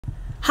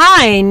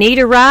Hi, need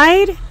a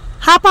ride?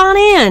 Hop on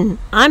in.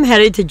 I'm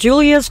headed to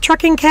Julia's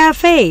Trucking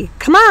Cafe.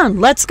 Come on,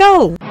 let's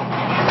go.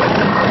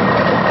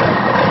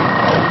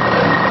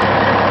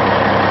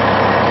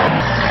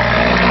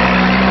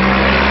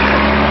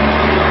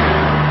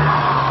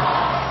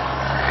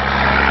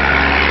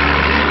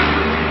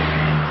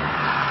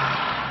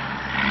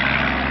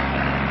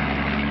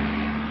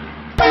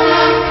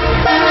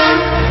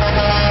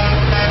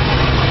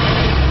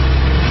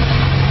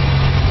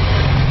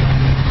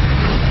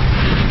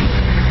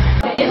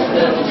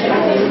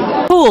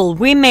 Cool,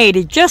 we made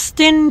it just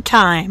in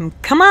time.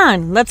 Come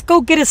on, let's go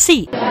get a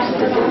seat.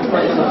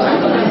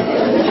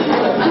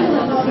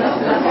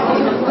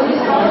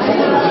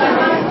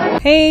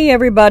 Hey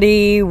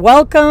everybody,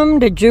 welcome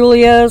to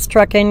Julia's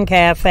Trucking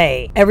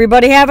Cafe.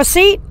 Everybody have a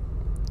seat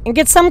and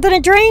get something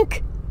to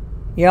drink?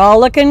 Y'all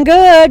looking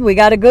good. We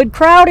got a good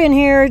crowd in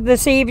here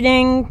this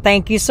evening.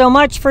 Thank you so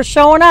much for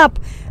showing up.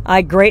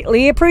 I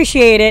greatly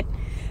appreciate it.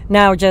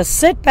 Now just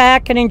sit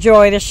back and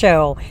enjoy the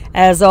show.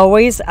 As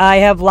always, I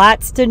have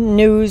lots of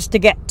news to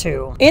get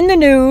to. In the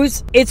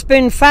news, it's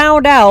been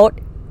found out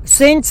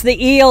since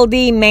the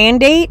ELD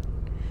mandate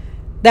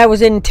that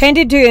was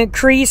intended to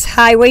increase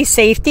highway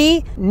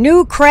safety,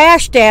 new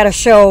crash data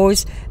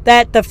shows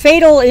that the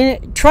fatal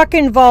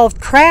truck-involved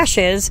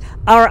crashes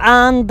are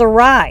on the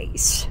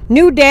rise.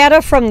 New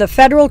data from the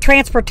federal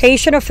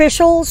transportation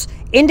officials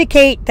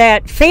indicate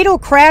that fatal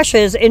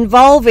crashes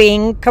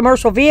involving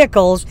commercial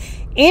vehicles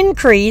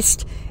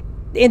increased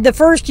in the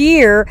first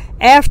year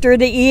after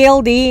the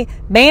ELD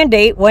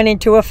mandate went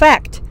into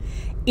effect,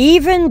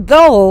 even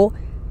though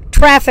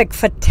traffic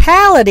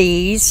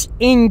fatalities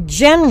in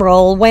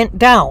general went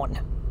down.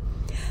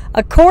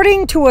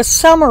 According to a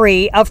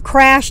summary of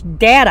crash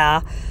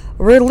data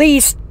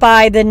released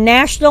by the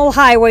National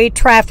Highway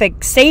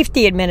Traffic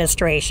Safety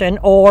Administration,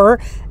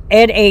 or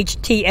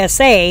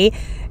NHTSA,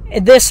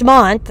 this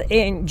month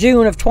in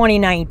June of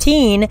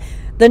 2019,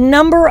 the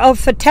number of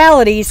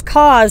fatalities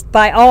caused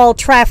by all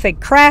traffic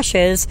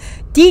crashes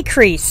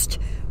decreased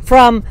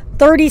from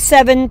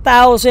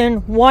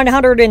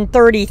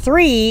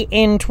 37,133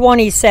 in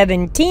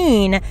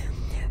 2017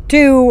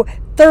 to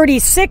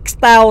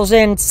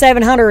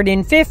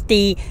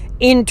 36,750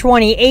 in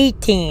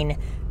 2018.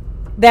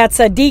 That's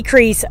a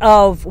decrease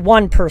of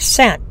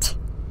 1%.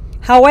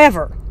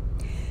 However,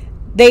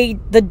 the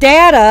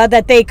data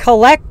that they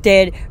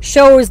collected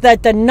shows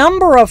that the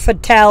number of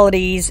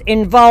fatalities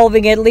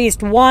involving at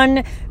least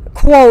one,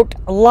 quote,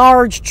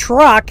 large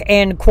truck,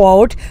 end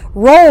quote,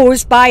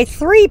 rose by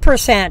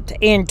 3%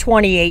 in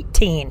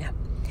 2018.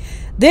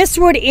 This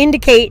would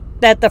indicate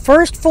that the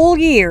first full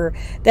year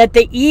that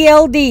the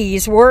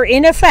ELDs were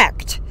in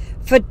effect,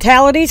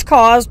 fatalities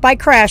caused by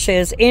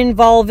crashes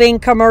involving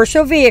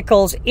commercial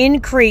vehicles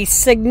increased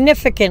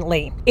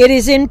significantly. It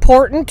is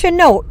important to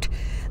note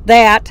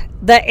that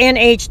the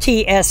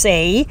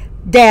NHTSA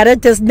data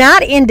does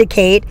not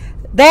indicate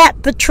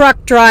that the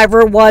truck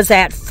driver was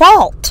at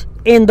fault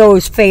in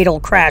those fatal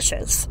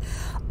crashes,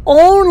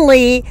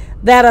 only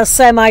that a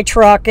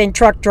semi-truck and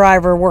truck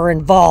driver were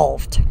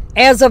involved.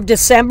 As of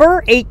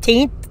December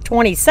 18th,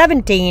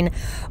 2017,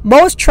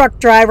 most truck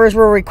drivers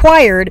were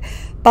required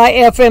by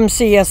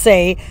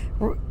FMCSA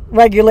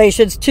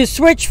regulations to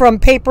switch from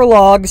paper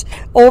logs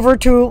over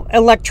to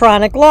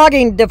electronic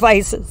logging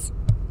devices,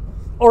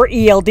 or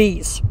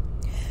ELDs.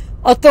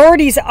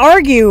 Authorities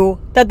argue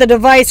that the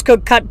device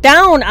could cut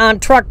down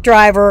on truck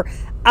driver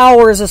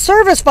hours of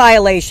service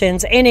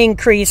violations and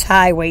increase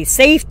highway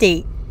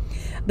safety.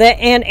 The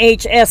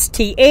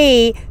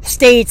NHTSA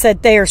states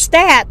that their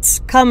stats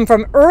come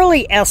from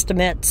early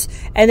estimates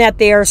and that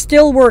they are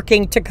still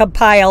working to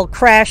compile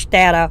crash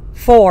data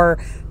for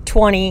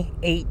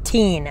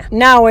 2018.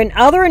 Now, in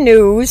other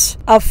news,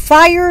 a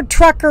fired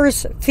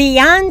trucker's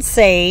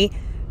fiance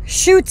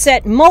shoots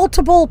at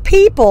multiple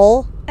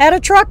people at a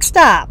truck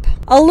stop.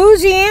 A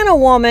Louisiana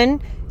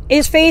woman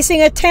is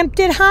facing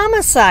attempted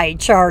homicide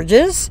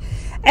charges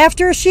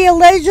after she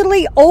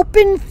allegedly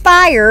opened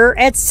fire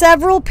at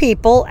several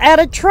people at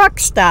a truck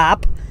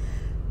stop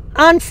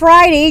on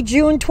Friday,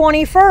 June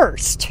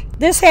 21st.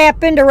 This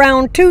happened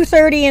around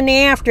 2:30 in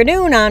the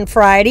afternoon on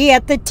Friday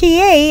at the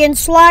TA in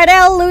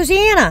Slidell,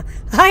 Louisiana.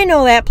 I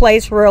know that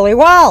place really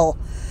well.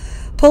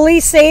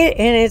 Police say,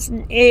 and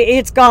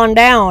it's gone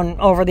down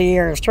over the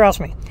years, trust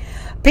me.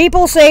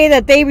 People say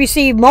that they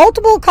received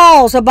multiple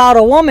calls about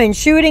a woman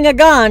shooting a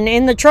gun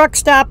in the truck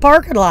stop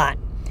parking lot.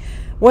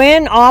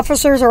 When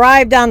officers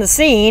arrived on the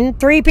scene,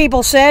 3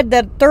 people said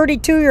that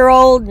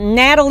 32-year-old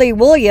Natalie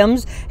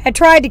Williams had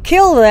tried to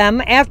kill them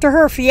after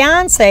her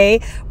fiance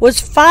was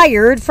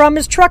fired from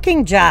his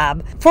trucking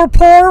job for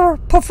poor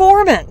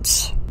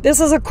performance. This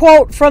is a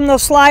quote from the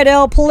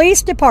Slidell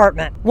Police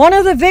Department. One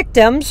of the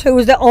victims, who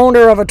was the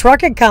owner of a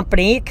trucking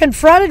company,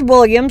 confronted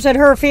Williams and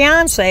her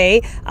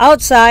fiance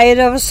outside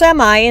of a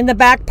semi in the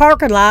back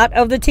parking lot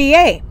of the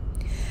TA.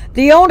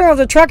 The owner of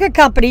the trucking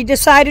company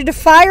decided to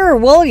fire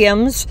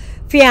Williams'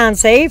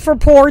 fiance for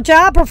poor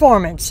job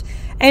performance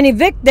and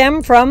evict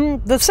them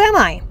from the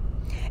semi.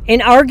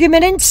 An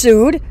argument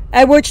ensued,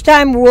 at which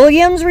time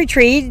Williams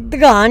retrieved the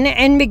gun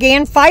and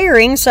began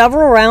firing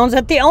several rounds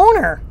at the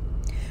owner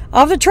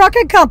of the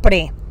trucking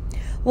company.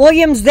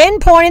 Williams then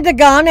pointed the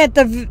gun at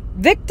the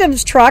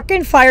victim's truck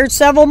and fired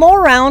several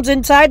more rounds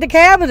inside the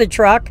cab of the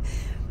truck.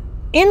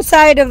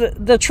 Inside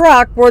of the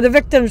truck were the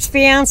victim's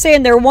fiancé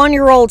and their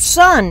 1-year-old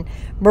son.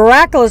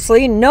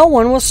 Miraculously, no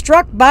one was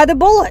struck by the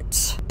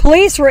bullets.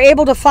 Police were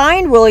able to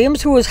find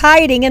Williams, who was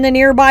hiding in the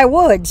nearby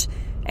woods,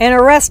 and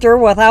arrest her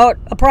without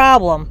a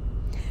problem.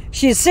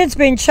 She has since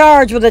been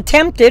charged with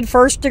attempted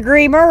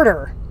first-degree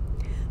murder.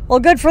 Well,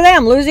 good for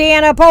them.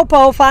 Louisiana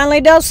Popo finally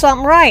does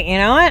something right, you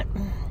know what?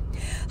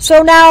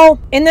 So now,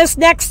 in this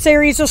next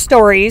series of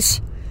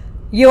stories,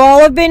 you all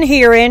have been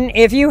hearing,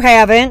 if you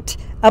haven't,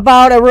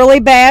 about a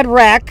really bad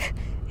wreck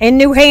in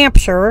New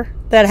Hampshire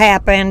that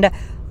happened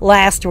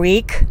last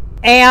week.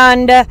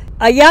 And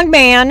a young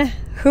man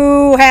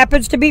who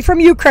happens to be from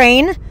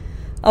Ukraine,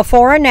 a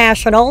foreign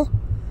national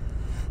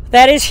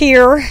that is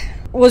here,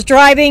 was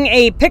driving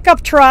a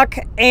pickup truck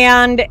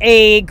and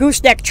a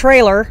gooseneck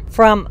trailer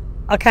from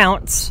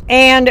accounts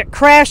and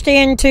crashed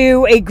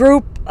into a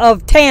group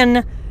of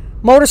 10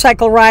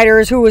 motorcycle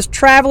riders who was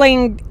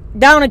traveling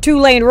down a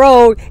 2-lane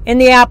road in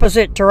the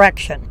opposite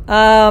direction.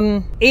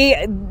 He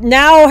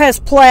now has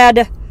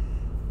pled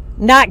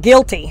not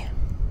guilty.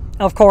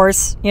 Of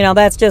course, you know,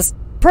 that's just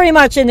pretty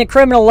much in the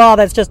criminal law,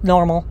 that's just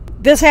normal.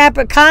 This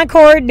happened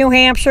Concord, New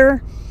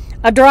Hampshire.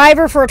 A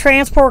driver for a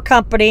transport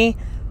company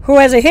who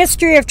has a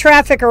history of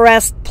traffic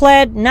arrests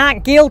pled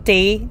not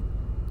guilty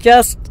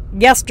just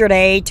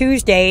yesterday,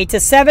 Tuesday, to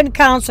 7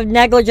 counts of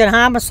negligent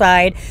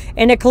homicide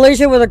in a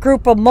collision with a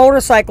group of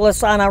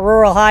motorcyclists on a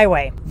rural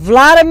highway.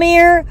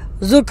 Vladimir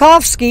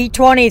Zhukovsky,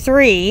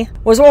 23,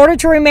 was ordered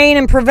to remain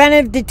in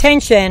preventive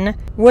detention,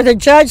 with a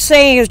judge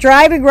saying his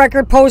driving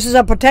record poses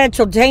a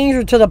potential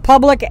danger to the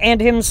public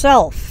and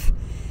himself.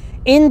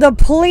 In the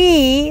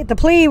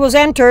plea was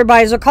entered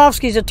by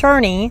Zhukovsky's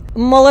attorney,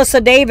 Melissa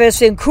Davis,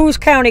 in Coos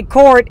County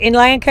Court in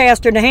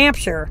Lancaster, New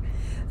Hampshire.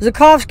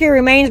 Zhukovsky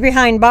remains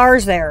behind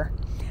bars there.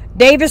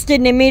 Davis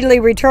didn't immediately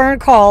return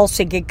calls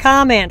seeking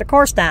comment. Of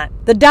course not.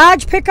 The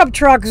Dodge pickup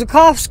truck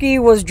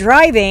Zhukovsky was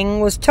driving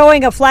was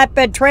towing a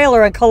flatbed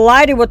trailer and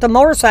collided with the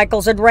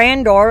motorcycles at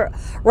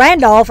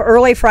Randolph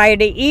early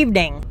Friday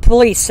evening,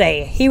 police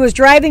say. He was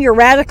driving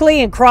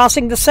erratically and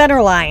crossing the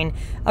center line,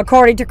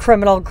 according to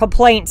criminal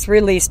complaints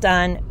released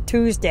on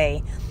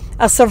Tuesday.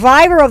 A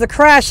survivor of the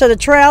crash said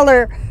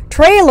the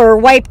trailer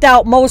wiped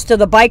out most of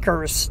the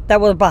bikers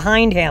that was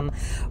behind him,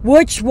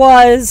 which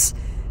was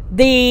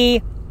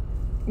the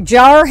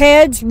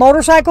Jarheads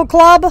Motorcycle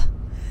Club,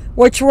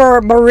 which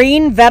were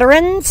Marine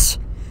veterans,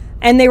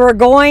 and they were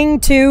going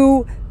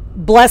to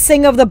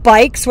Blessing of the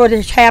Bikes,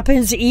 which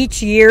happens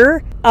each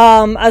year,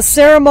 a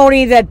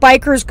ceremony that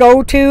bikers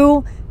go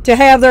to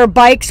have their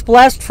bikes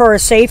blessed for a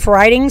safe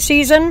riding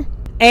season.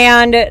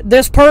 And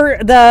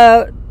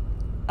the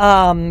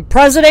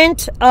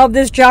president of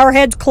this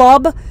Jarheads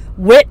Club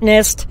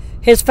witnessed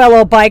his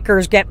fellow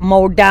bikers get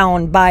mowed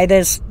down by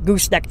this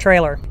gooseneck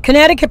trailer.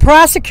 Connecticut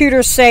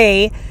prosecutors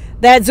say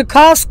that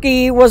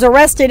Zhukovsky was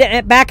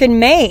arrested back in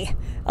May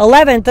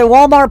 11th at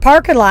Walmart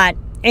parking lot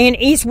in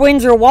East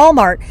Windsor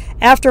Walmart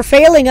after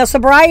failing a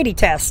sobriety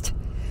test.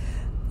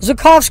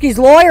 Zhukovsky's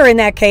lawyer in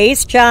that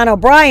case, John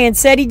O'Brien,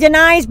 said he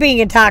denies being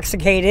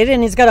intoxicated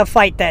and he's going to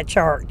fight that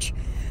charge.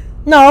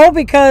 No,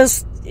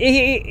 because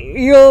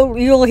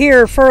you'll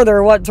hear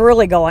further what's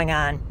really going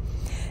on.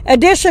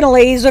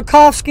 Additionally,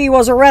 Zhukovsky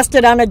was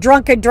arrested on a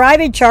drunken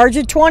driving charge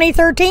in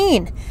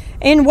 2013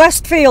 in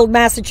Westfield,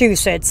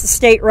 Massachusetts,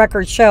 state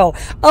records show.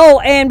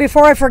 Oh, and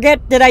before I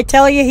forget, did I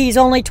tell you he's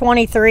only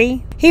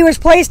 23? He was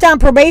placed on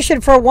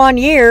probation for 1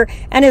 year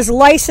and his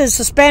license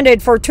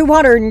suspended for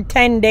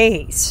 210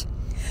 days.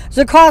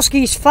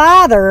 Zhukovsky's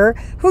father,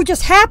 who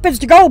just happens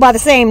to go by the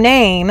same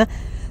name,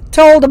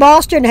 told the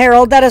Boston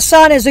Herald that his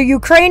son is a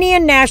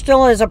Ukrainian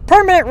national and has a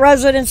permanent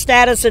resident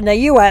status in the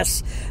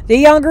U.S. The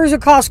younger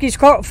Zhukovsky's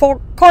court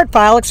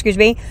file,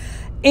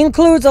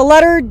 includes a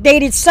letter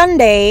dated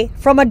Sunday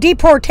from a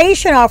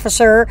deportation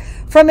officer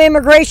from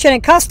Immigration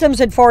and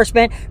Customs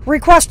Enforcement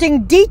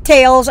requesting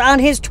details on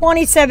his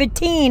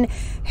 2017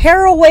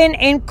 heroin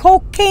and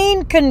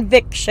cocaine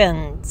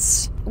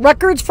convictions.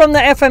 Records from the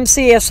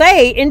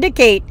FMCSA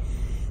indicate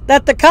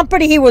that the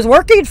company he was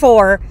working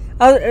for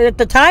at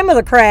the time of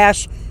the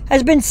crash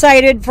has been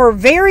cited for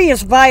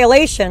various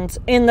violations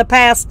in the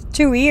past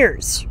 2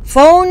 years.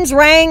 Phones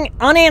rang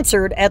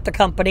unanswered at the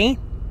company.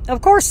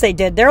 Of course they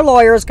did. Their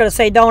lawyer is going to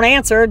say don't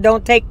answer,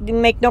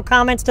 make no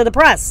comments to the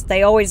press.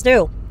 They always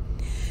do.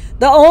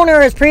 The owner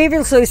has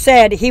previously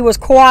said he was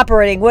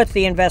cooperating with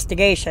the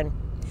investigation.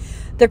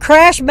 The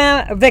crash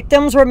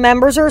victims were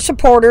members or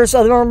supporters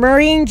of the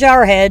Marine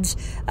Jarheads,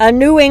 a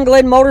New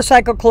England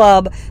motorcycle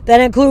club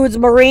that includes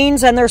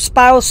Marines and their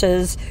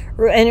spouses,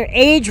 an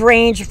age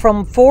range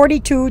from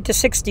 42 to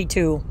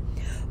 62.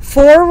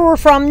 4 were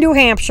from New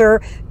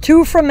Hampshire,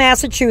 2 from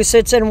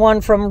Massachusetts, and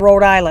 1 from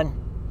Rhode Island.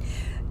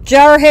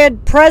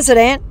 Jarhead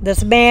president,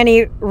 this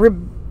Manny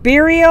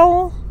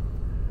Ribeiro,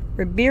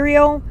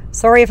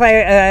 sorry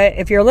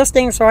if you're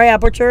listening, sorry I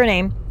butchered your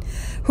name,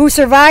 who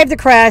survived the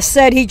crash,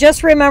 said he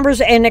just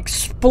remembers an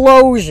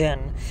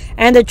explosion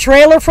and the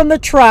trailer from the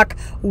truck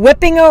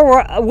whipping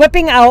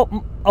out.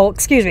 Oh,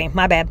 excuse me,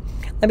 my bad.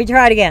 Let me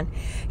try it again.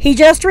 He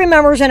just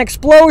remembers an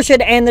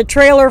explosion and the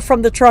trailer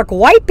from the truck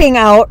wiping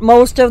out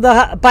most of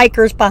the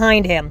bikers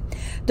behind him.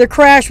 The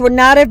crash would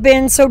not have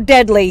been so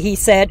deadly, he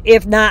said,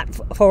 if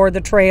not for the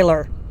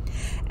trailer.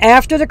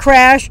 After the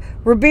crash,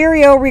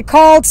 Ribeiro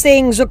recalled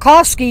seeing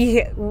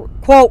Zukowski,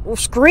 quote,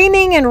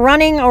 screaming and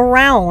running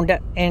around,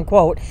 end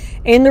quote,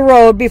 in the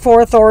road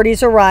before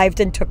authorities arrived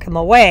and took him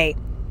away.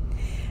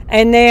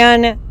 And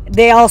then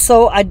they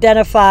also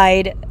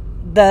identified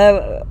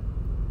the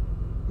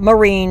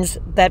Marines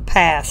that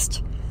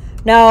passed.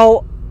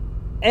 Now,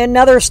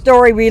 another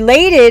story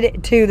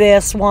related to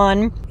this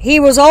one, he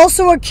was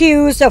also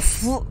accused of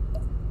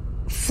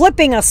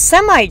flipping a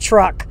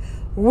semi-truck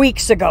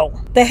weeks ago.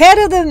 The head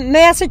of the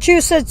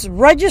Massachusetts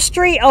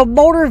Registry of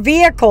Motor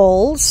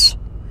Vehicles,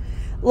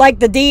 like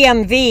the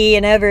DMV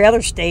in every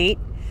other state,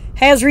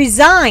 has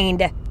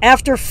resigned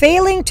after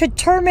failing to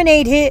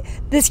terminate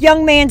this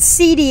young man's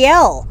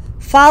CDL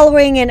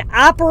following an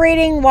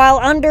operating while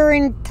under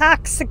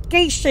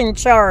intoxication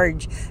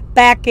charge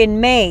back in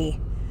May.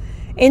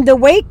 In the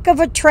wake of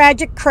a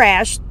tragic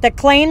crash that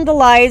claimed the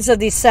lives of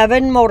the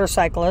 7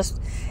 motorcyclists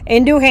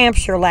in New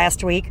Hampshire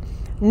last week,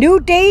 new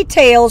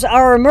details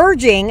are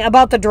emerging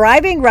about the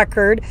driving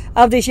record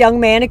of this young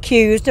man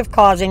accused of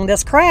causing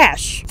this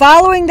crash.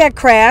 Following that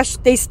crash,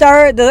 the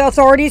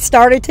authorities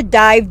started to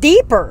dive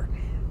deeper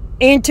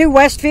into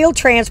Westfield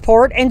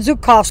Transport and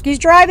Zukowski's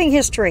driving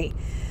history.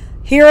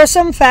 Here are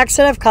some facts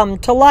that have come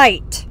to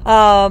light.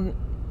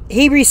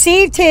 He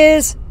received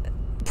his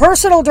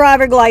personal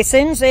driving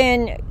license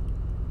in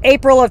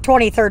April of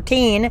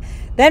 2013,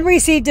 then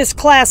received his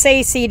Class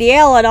A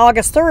CDL on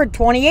August 3rd,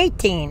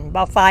 2018,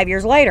 about 5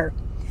 years later.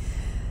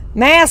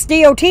 Mass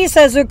DOT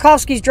says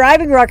Zukowski's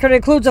driving record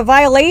includes a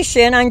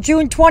violation on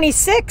June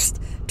 26,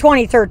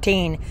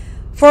 2013,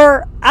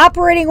 for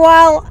operating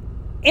while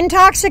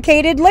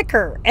intoxicated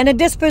liquor, and a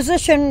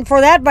disposition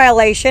for that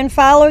violation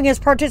following his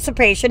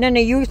participation in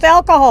a youth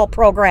alcohol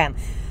program.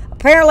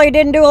 Apparently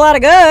didn't do a lot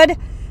of good.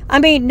 I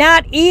mean,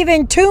 not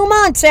even 2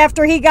 months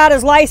after he got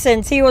his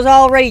license, he was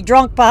already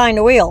drunk behind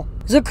the wheel.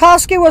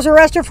 Zukowski was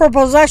arrested for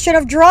possession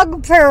of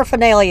drug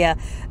paraphernalia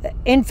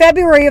in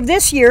February of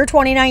this year,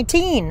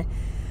 2019,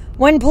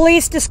 when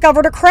police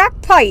discovered a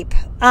crack pipe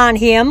on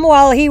him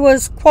while he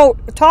was,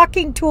 quote,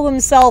 talking to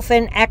himself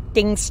and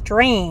acting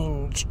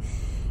strange,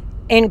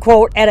 end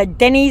quote, at a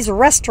Denny's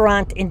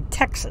restaurant in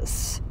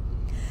Texas.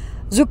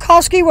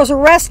 Zukowski was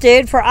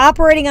arrested for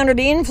operating under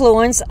the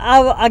influence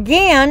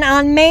again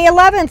on May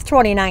 11th,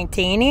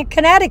 2019 in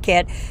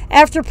Connecticut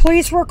after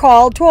police were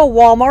called to a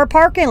Walmart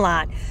parking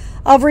lot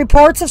of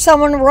reports of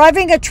someone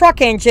revving a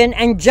truck engine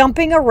and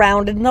jumping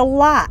around in the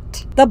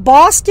lot. The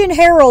Boston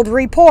Herald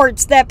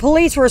reports that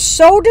police were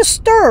so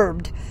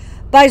disturbed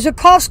by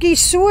Zukowski's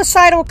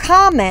suicidal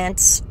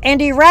comments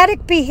and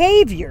erratic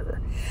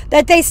behavior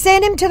that they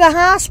sent him to the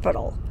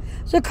hospital.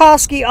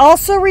 Zukowski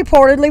also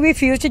reportedly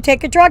refused to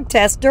take a drug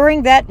test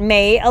during that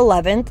May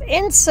 11th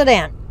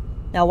incident.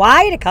 Now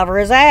why? To cover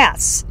his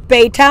ass.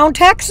 Baytown,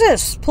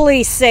 Texas.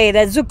 Police say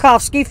that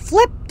Zukowski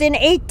flipped an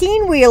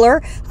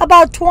 18-wheeler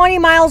about 20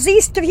 miles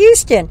east of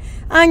Houston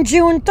on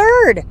June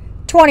 3rd,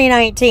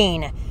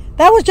 2019.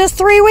 That was just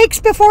 3 weeks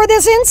before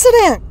this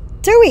incident.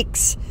 2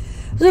 weeks.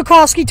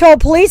 Zukowski told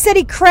police that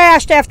he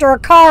crashed after a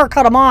car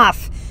cut him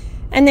off,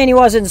 and then he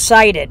wasn't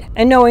cited,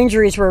 and no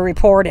injuries were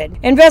reported.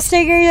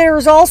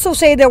 Investigators also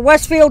say that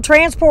Westfield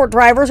Transport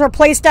drivers are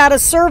placed out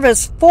of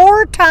service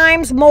 4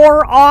 times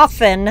more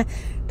often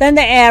than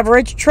the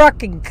average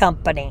trucking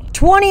company.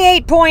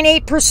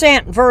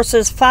 28.8%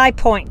 versus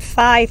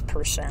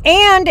 5.5%.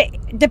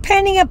 And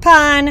depending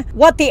upon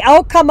what the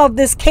outcome of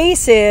this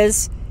case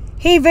is,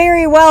 he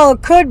very well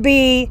could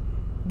be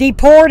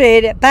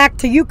deported back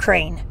to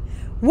Ukraine,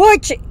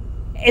 which,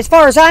 as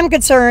far as I'm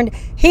concerned,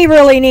 he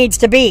really needs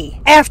to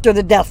be after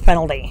the death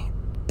penalty.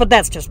 But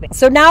that's just me.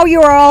 So now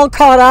you are all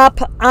caught up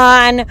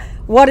on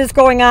what is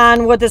going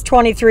on with this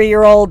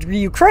 23-year-old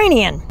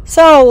Ukrainian.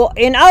 So,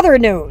 in other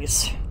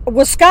news,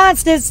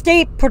 Wisconsin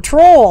State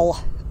Patrol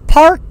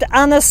parked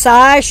on the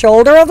side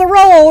shoulder of the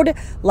road,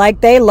 like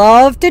they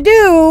love to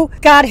do,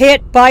 got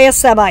hit by a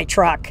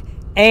semi-truck.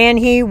 And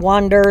he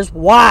wonders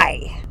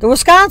why. The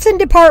Wisconsin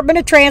Department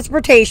of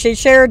Transportation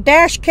shared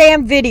dash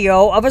cam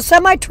video of a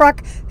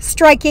semi-truck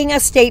striking a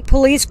state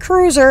police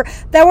cruiser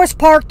that was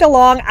parked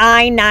along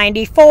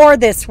I-94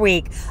 this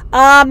week.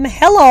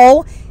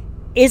 Hello.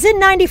 Isn't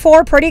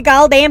 94 pretty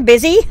goddamn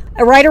busy?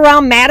 Right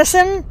around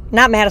Madison?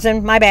 Not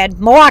Madison, my bad.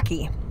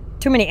 Milwaukee.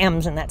 Too many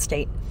M's in that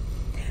state.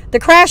 The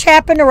crash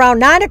happened around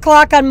 9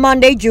 o'clock on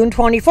Monday, June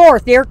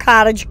 24th, near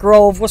Cottage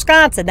Grove,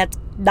 Wisconsin. That's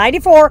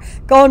 94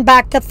 going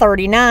back to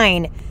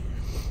 39.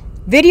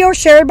 Video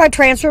shared by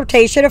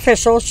transportation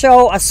officials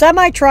show a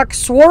semi-truck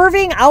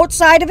swerving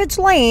outside of its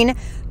lane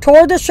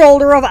toward the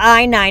shoulder of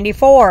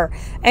I-94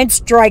 and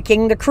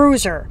striking the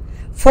cruiser.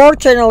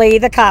 Fortunately,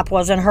 the cop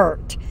wasn't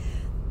hurt.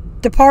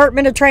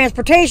 Department of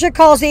Transportation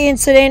calls the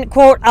incident,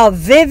 quote, a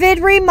vivid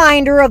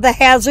reminder of the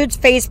hazards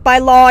faced by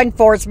law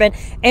enforcement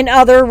and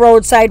other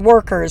roadside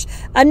workers.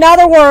 In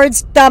other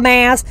words,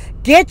 dumbass,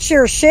 get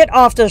your shit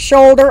off the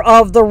shoulder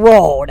of the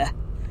road.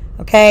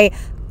 Okay?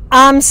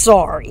 I'm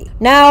sorry.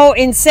 Now,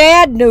 in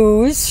sad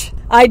news,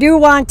 I do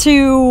want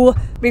to,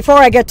 before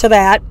I get to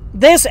that,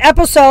 this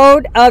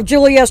episode of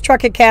Julia's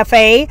Trucking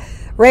Cafe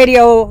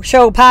radio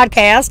show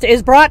podcast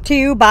is brought to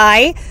you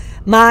by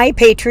My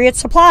Patriot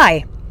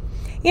Supply.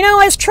 You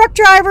know, as truck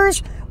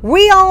drivers,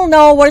 we all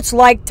know what it's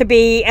like to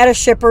be at a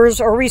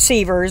shipper's or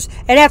receiver's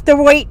and have to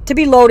wait to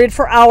be loaded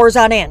for hours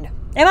on end.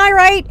 Am I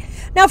right?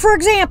 Now, for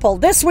example,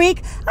 this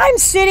week, I'm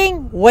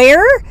sitting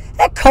where?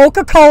 At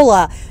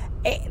Coca-Cola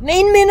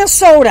in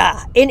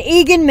Minnesota, in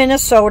Eagan,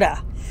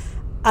 Minnesota.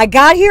 I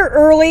got here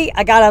early.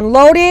 I got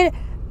unloaded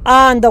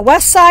on the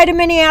west side of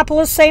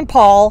Minneapolis, St.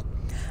 Paul.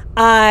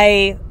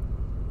 It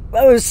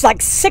was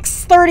like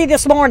 6:30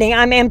 this morning.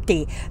 I'm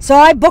empty. So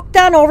I booked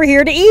on over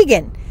here to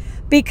Eagan,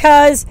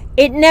 because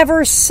it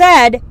never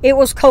said it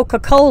was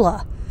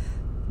Coca-Cola.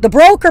 The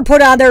broker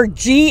put on their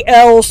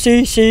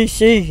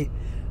GLCCC,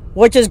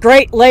 which is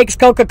Great Lakes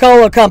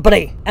Coca-Cola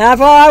Company. And I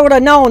thought I would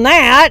have known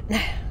that.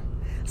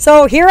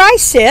 So here I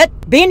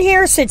sit, been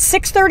here since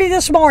 6:30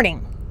 this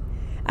morning.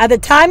 At the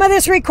time of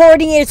this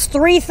recording, it's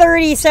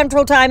 3:30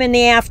 Central Time in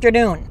the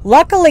afternoon.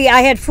 Luckily,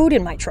 I had food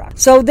in my truck.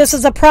 So this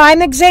is a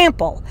prime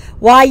example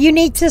why you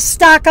need to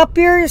stock up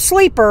your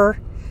sleeper.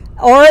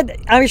 Or,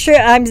 I'm sure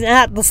I'm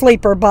not the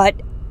sleeper, but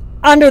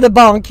under the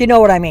bunk, you know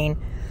what I mean.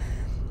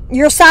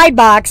 Your side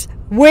box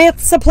with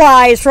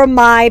supplies from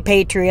My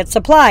Patriot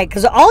Supply.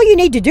 Because all you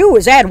need to do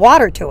is add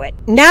water to it.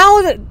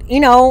 Now, you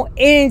know,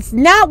 it's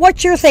not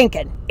what you're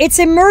thinking. It's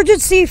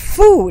emergency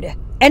food.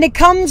 And it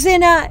comes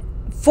in a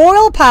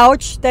foil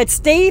pouch, that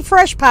Stay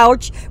Fresh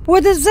pouch,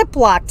 with a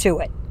Ziploc to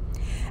it.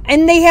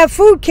 And they have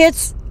food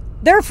kits.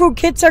 Their food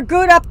kits are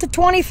good up to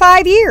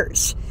 25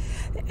 years.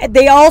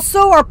 They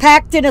also are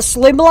packed in a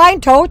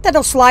slimline tote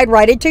that'll slide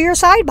right into your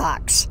side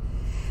box.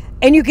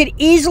 And you could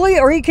easily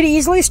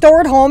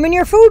store it home in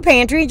your food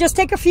pantry and just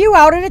take a few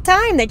out at a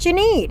time that you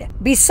need.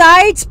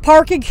 Besides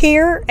parking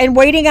here and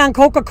waiting on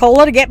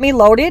Coca-Cola to get me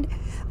loaded,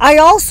 I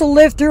also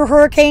lived through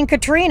Hurricane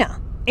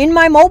Katrina in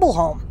my mobile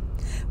home.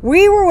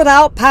 We were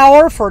without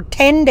power for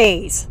 10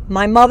 days,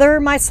 my mother,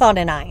 my son,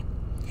 and I.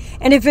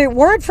 And if it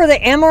weren't for the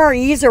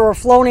MREs that were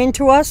flown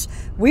into us,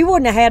 we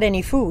wouldn't have had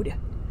any food.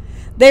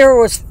 There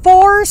was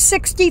 4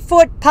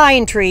 60-foot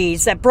pine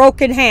trees that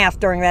broke in half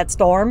during that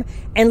storm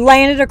and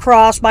landed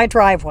across my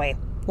driveway.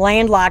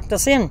 Land locked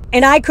us in,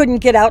 and I couldn't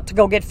get out to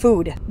go get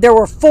food. There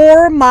were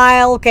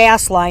 4-mile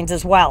gas lines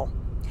as well.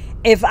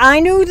 If I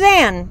knew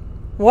then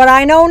what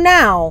I know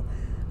now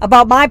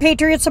about My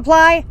Patriot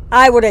Supply,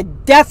 I would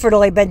have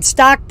definitely been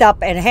stocked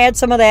up and had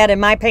some of that in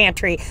my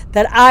pantry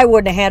that I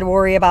wouldn't have had to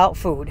worry about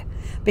food.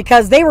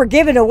 Because they were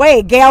giving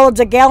away gallons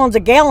and gallons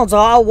and gallons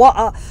of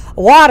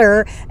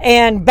water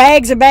and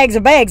bags of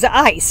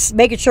ice,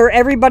 making sure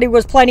everybody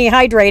was plenty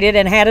hydrated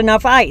and had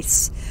enough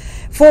ice.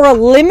 For a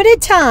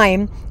limited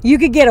time, you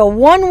could get a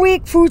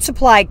 1-week food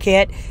supply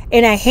kit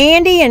in a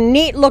handy and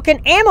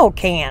neat-looking ammo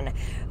can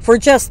for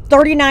just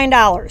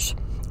 $39.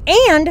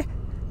 And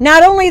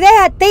not only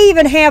that, they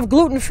even have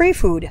gluten-free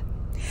food.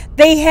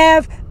 They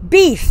have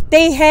beef.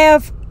 They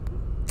have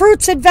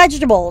fruits and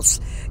vegetables.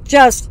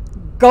 Just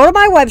go to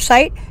my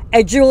website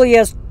at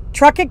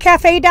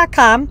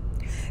juliastruckingcafe.com,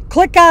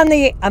 click on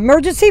the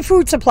emergency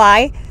food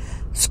supply,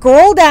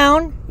 scroll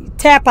down,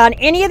 tap on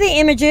any of the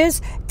images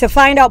to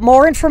find out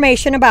more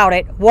information about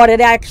it, what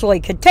it actually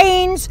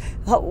contains,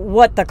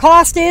 what the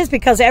cost is,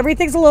 because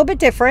everything's a little bit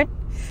different.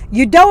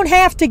 You don't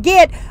have to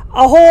get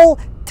a whole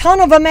ton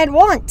of them at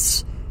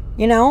once,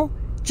 you know.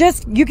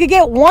 You could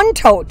get one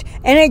tote,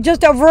 and it's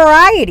just a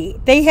variety.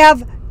 They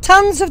have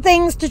tons of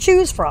things to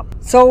choose from.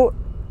 So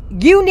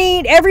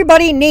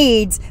everybody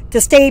needs to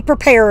stay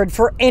prepared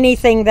for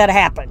anything that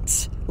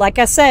happens. Like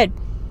I said,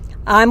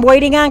 I'm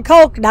waiting on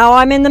Coke. Now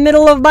I'm in the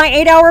middle of my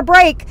 8-hour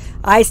break.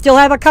 I still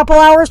have a couple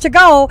hours to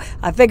go.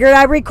 I figured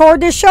I'd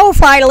record this show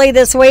finally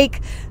this week.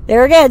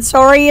 There again,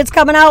 sorry it's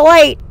coming out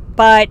late.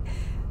 But,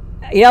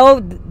 you know,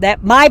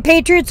 that My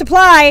Patriot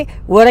Supply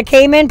would have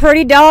came in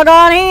pretty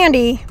doggone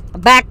handy.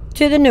 Back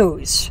to the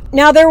news.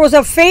 Now, there was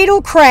a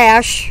fatal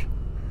crash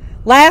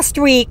last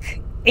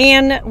week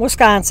in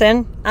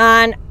Wisconsin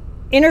on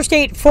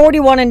Interstate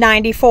 41 and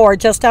 94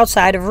 just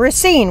outside of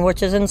Racine,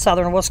 which is in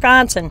southern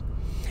Wisconsin,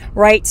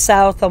 right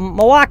south of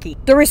Milwaukee.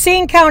 The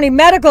Racine County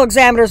Medical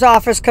Examiner's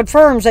Office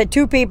confirms that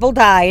 2 people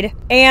died,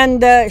 and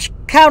the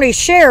county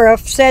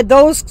sheriff said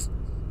those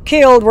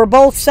killed were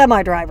both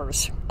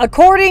semi-drivers.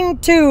 According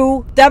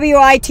to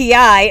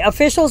WITI,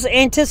 officials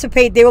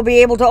anticipate they will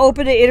be able to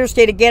open the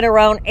interstate again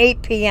around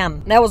 8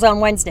 p.m. That was on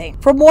Wednesday.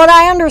 From what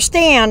I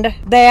understand,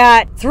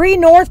 that 3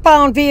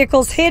 northbound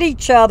vehicles hit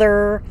each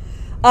other.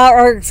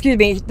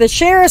 The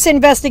sheriff's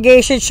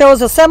investigation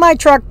shows a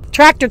semi-truck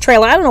tractor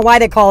trailer, I don't know why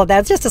they call it that,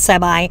 it's just a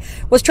semi,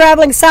 was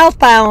traveling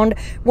southbound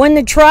when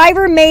the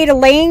driver made a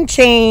lane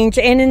change,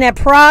 and in that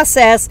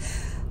process,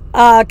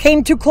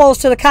 came too close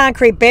to the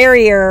concrete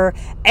barrier,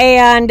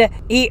 and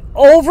he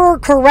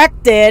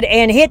overcorrected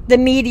and hit the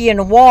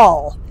median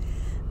wall.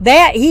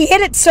 That he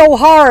hit it so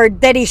hard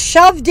that he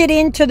shoved it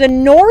into the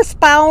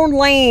northbound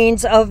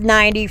lanes of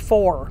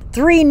 94.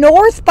 3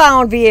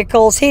 northbound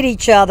vehicles hit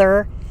each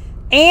other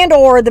and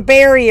or the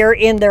barrier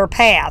in their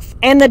path.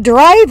 And the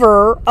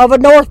driver of a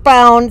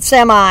northbound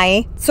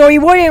semi, so he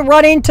wouldn't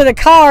run into the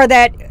car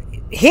that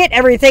hit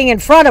everything in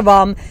front of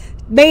him,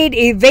 made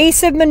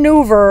evasive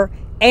maneuver,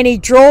 and he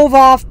drove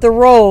off the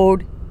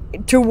road,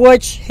 to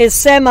which his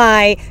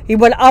semi, he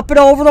went up and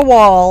over the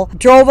wall,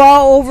 drove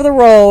all over the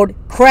road,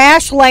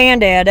 crash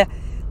landed,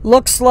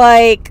 looks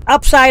like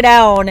upside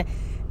down,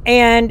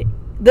 and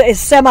the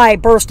semi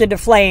burst into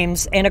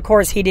flames, and of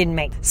course he didn't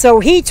make it. So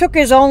he took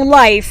his own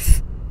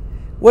life,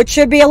 which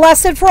should be a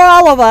lesson for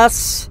all of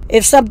us.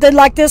 If something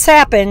like this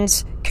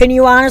happens, can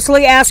you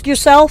honestly ask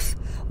yourself,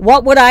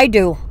 what would I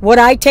do? Would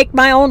I take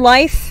my own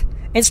life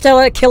instead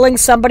of killing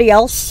somebody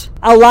else?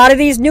 A lot of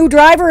these new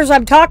drivers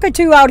I'm talking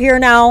to out here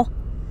now,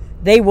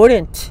 they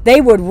wouldn't. They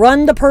would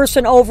run the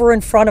person over in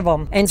front of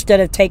them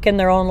instead of taking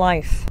their own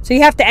life. So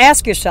you have to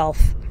ask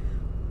yourself,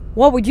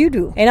 what would you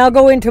do? And I'll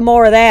go into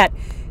more of that,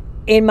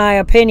 in my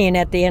opinion,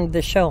 at the end of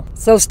the show.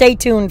 So stay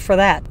tuned for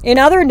that. In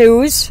other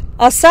news,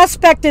 a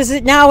suspect is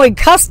now in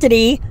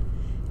custody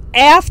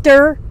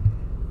after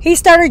he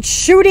started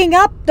shooting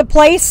up the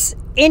place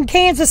in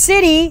Kansas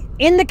City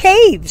in the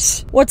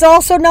caves, what's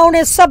also known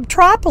as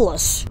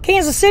Subtropolis.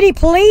 Kansas City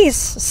police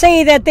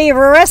say that they've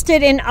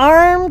arrested an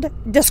armed,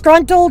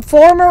 disgruntled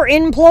former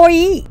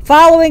employee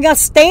following a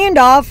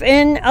standoff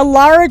in a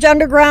large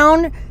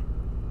underground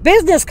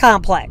business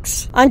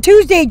complex. On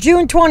Tuesday,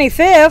 June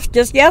 25th,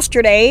 just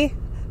yesterday,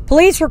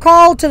 police were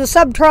called to the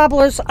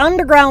Subtropolis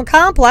underground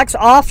complex,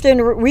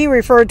 often we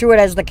refer to it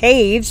as the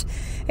caves,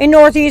 in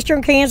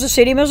northeastern Kansas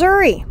City,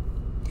 Missouri.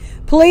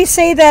 Police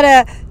say that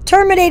a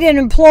terminated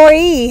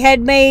employee had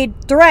made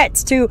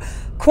threats to,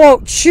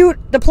 quote, shoot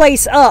the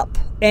place up,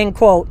 end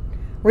quote,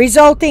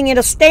 resulting in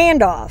a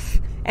standoff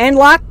and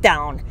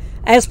lockdown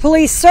as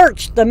police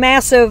searched the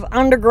massive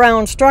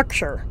underground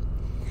structure.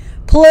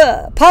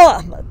 Can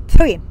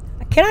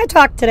I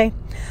talk today?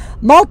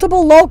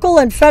 Multiple local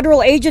and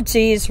federal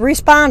agencies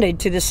responded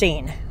to the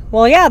scene.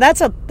 Well, yeah, that's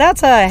a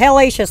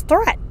hellacious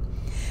threat.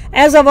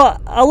 As of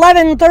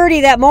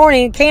 11:30 that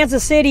morning,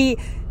 Kansas City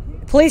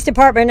Police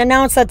Department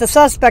announced that the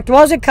suspect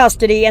was in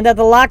custody and that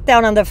the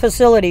lockdown on the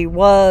facility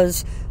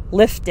was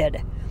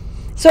lifted.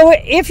 So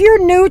if you're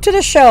new to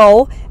the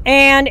show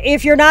and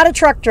if you're not a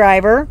truck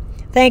driver,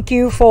 thank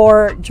you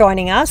for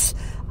joining us.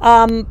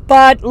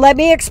 But let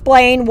me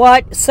explain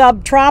what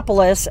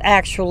Subtropolis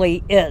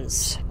actually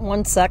is.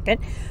 One second.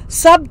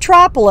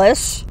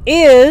 Subtropolis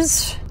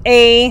is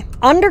a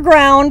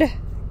underground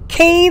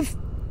cave,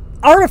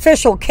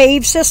 artificial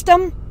cave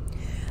system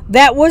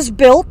that was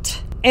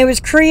built. It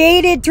was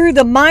created through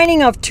the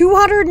mining of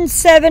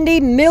 270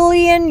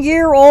 million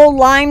year old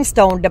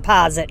limestone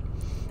deposit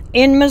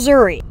in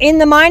Missouri. In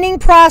the mining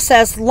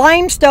process,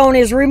 limestone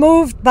is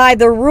removed by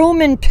the room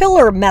and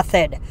pillar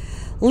method,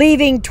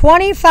 leaving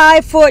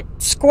 25-foot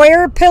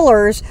square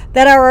pillars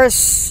that are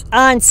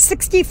on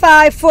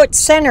 65-foot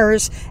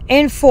centers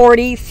and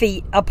 40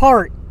 feet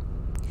apart.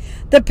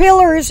 The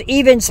pillars,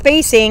 even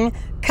spacing,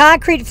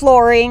 concrete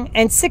flooring,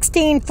 and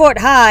 16-foot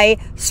high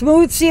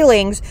smooth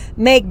ceilings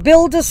make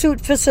build-to-suit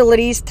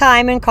facilities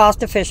time and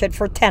cost efficient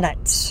for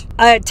tenants.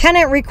 A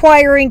tenant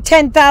requiring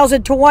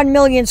 10,000 to 1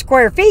 million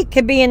square feet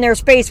can be in their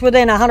space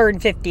within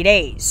 150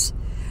 days.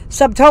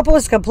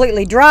 Subtropolis is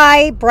completely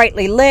dry,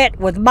 brightly lit,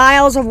 with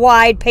miles of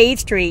wide paved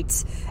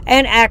streets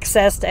and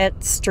accessed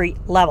at street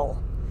level.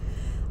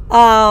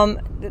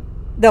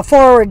 The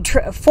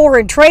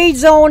foreign trade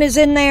zone is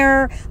in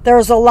there.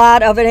 There's a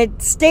lot of it.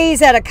 It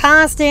stays at a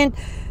constant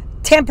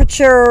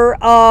temperature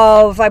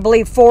of, I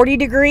believe, 40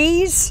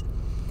 degrees.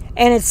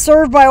 And it's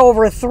served by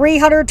over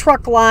 300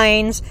 truck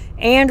lines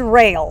and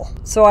rail.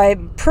 So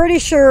I'm pretty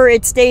sure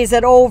it stays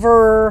at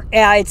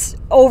it's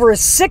over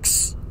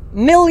 6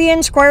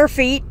 million square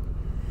feet.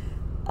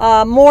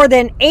 More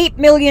than 8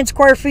 million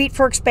square feet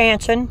for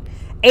expansion.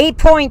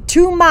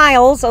 8.2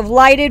 miles of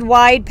lighted,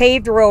 wide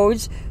paved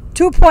roads.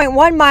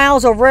 2.1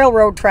 miles of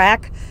railroad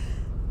track,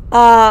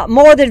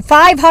 more than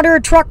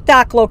 500 truck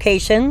dock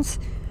locations,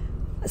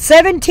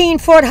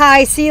 17-foot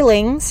high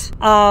ceilings,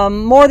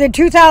 more than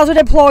 2,000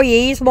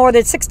 employees, more than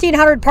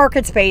 1,600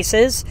 parking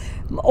spaces,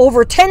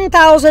 over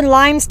 10,000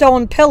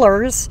 limestone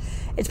pillars.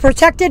 It's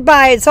protected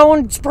by its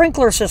own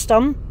sprinkler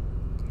system,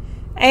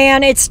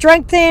 and its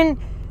strength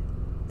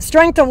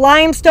of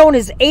limestone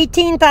is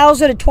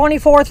 18,000 to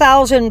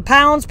 24,000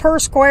 pounds per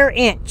square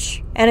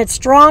inch, and it's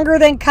stronger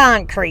than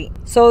concrete.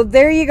 So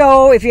there you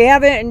go. If you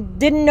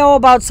didn't know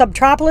about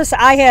Subtropolis,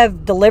 I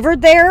have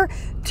delivered there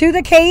to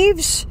the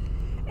caves,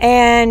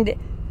 and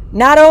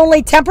not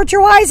only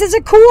temperature-wise is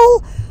it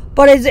cool,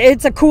 but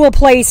it's a cool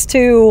place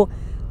to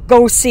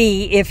go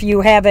see if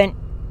you haven't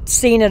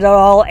seen it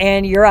all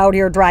and you're out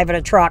here driving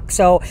a truck.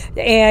 So,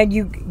 and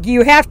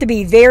you have to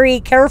be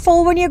very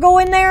careful when you go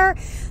in there.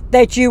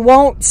 that you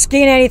won't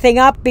skin anything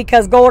up,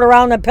 because going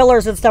around the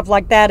pillars and stuff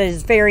like that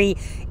is very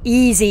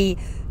easy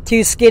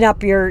to skin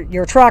up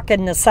your truck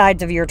and the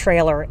sides of your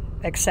trailer,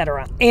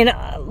 etc. And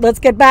let's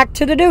get back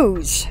to the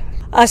news.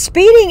 A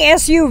speeding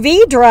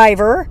SUV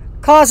driver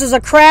causes a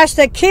crash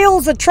that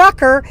kills the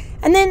trucker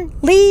and then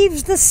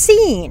leaves the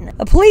scene.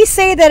 The police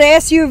say that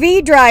an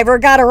SUV driver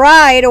got a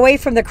ride away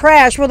from the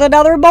crash with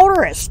another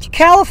motorist.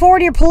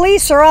 California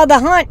police are on the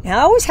hunt. It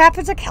always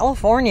happens in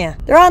California.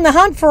 They're on the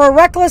hunt for a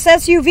reckless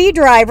SUV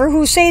driver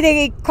who say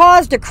they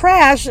caused a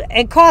crash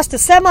and cost a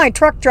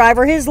semi-truck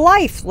driver his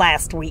life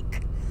last week.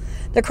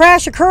 The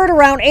crash occurred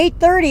around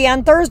 8:30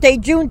 on Thursday,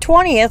 June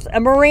 20th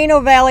in Moreno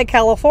Valley,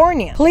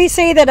 California. Police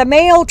say that a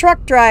male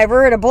truck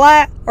driver in a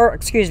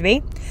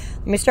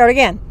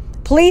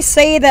Police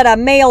say that a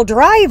male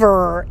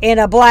driver in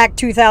a black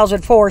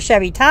 2004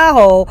 Chevy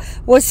Tahoe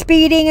was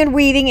speeding and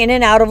weaving in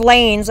and out of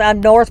lanes on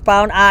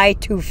northbound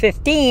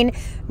I-215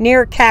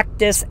 near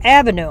Cactus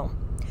Avenue.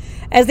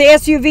 As the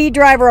SUV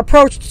driver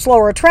approached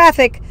slower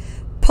traffic,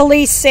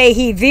 police say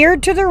he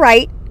veered to the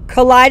right,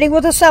 colliding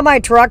with a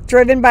semi-truck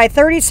driven by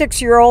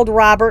 36-year-old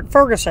Robert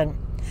Ferguson.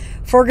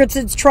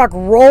 Ferguson's truck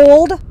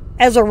rolled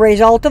as a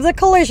result of the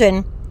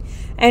collision,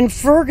 and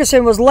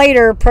Ferguson was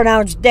later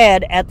pronounced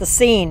dead at the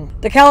scene.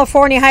 The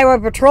California Highway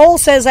Patrol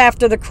says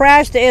after the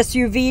crash, the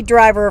SUV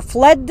driver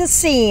fled the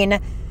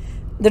scene.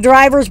 The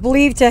driver is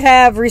believed to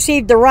have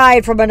received the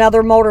ride from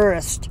another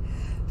motorist.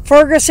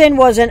 Ferguson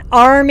was an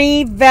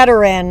Army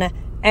veteran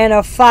and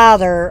a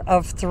father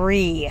of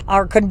 3.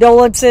 Our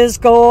condolences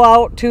go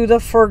out to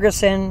the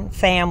Ferguson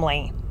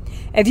family.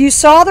 If you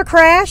saw the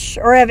crash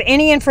or have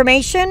any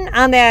information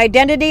on the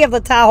identity of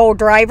the Tahoe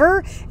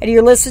driver and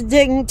you're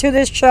listening to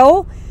this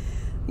show,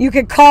 you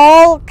could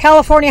call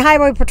California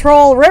Highway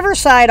Patrol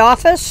Riverside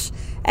office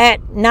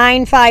at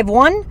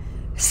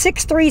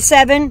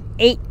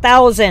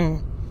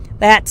 951-637-8000.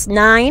 That's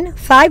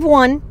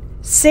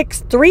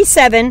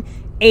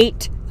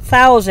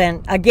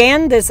 951-637-8000.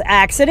 Again, this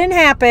accident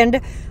happened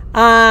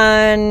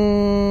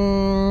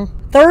on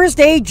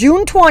Thursday,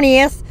 June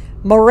 20th,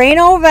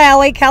 Moreno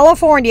Valley,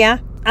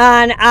 California,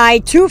 on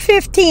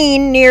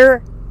I-215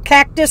 near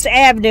Cactus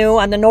Avenue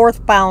on the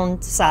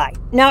northbound side.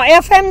 Now,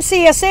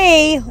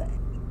 FMCSA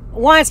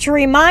wants to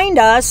remind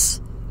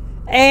us,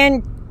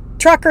 and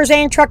truckers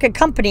and trucking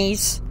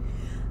companies,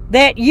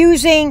 that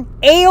using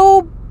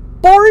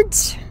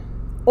AOBRDs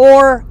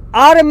or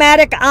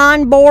automatic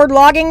onboard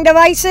logging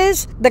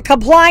devices, the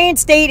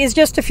compliance date is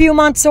just a few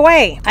months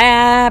away.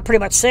 Pretty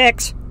much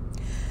 6.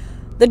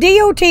 The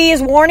DOT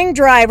is warning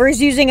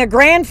drivers using a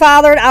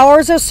grandfathered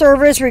hours of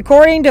service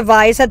recording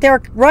device that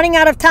they're running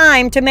out of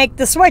time to make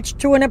the switch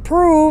to an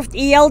approved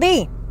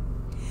ELD.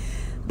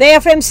 The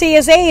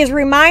FMCSA is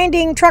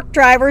reminding truck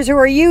drivers who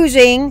are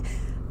using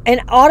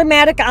an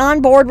automatic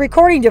onboard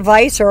recording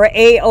device, or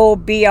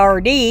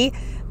AOBRD,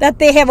 that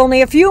they have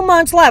only a few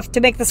months left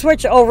to make the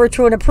switch over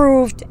to an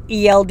approved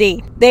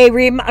ELD.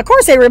 Of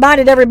course, they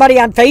reminded everybody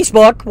on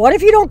Facebook. What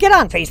if you don't get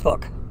on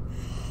Facebook?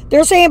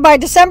 They're saying by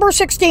December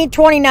 16,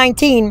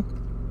 2019,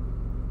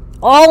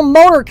 all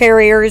motor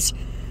carriers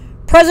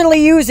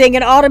presently using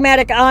an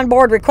automatic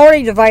onboard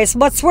recording device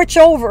must switch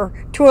over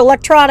to an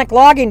electronic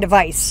logging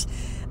device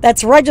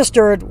that's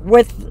registered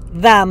with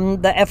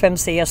them, the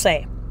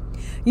FMCSA.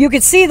 You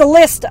can see the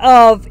list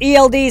of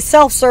ELDs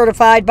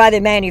self-certified by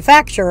the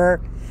manufacturer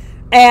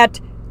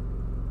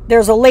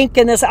there's a link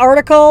in this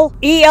article,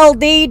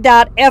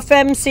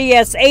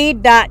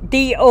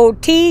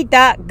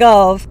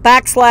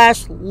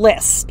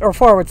 eld.fmcsa.dot.gov/list, or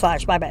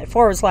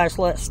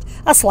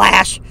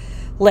 /list,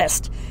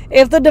 list.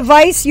 If the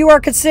device you are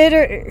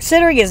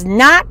considering is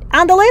not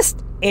on the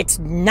list, it's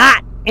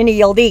not an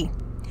ELD.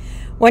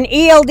 When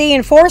ELD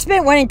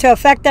enforcement went into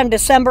effect on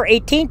December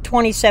 18,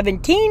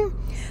 2017,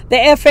 the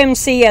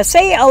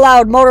FMCSA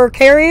allowed motor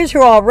carriers who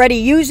are already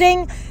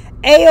using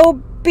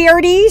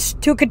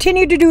AOBRDs to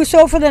continue to do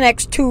so for the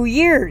next 2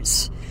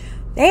 years.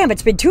 Damn,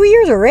 it's been 2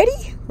 years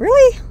already?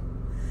 Really?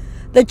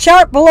 The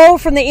chart below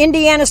from the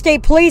Indiana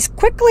State Police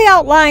quickly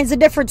outlines the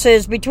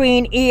differences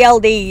between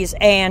ELDs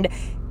and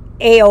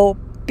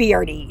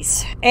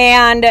AOBRDs.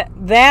 And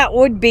that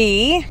would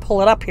be,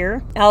 pull it up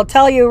here, I'll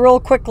tell you real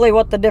quickly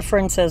what the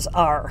differences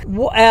are.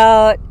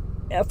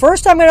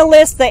 First I'm going to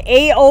list the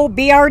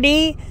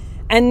AOBRD,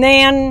 and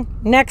then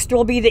next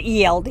will be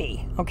the ELD.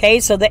 Okay,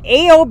 so the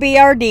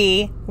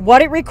AOBRD,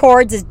 what it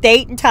records is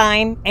date and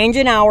time,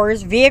 engine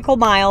hours, vehicle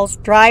miles,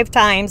 drive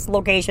times,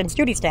 locations,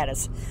 duty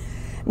status.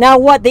 Now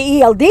what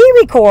the ELD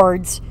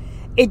records,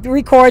 it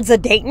records the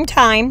date and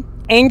time,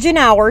 engine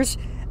hours,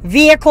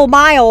 vehicle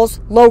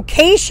miles,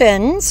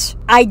 locations,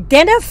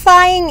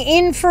 identifying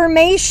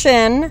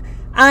information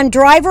on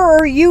driver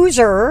or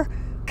user,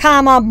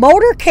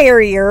 motor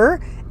carrier,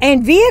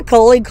 and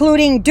vehicle,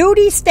 including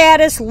duty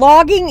status,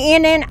 logging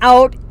in and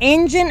out,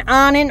 engine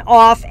on and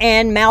off,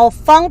 and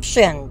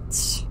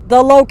malfunctions.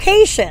 The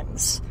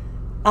locations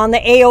on the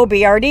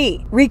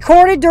AOBRD,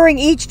 recorded during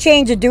each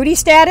change of duty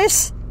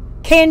status,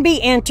 can be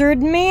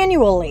entered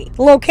manually.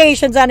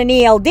 Locations on an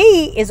ELD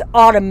is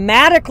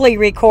automatically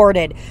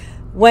recorded.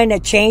 when a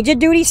change of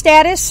duty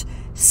status,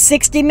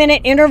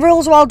 60-minute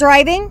intervals while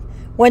driving,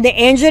 when the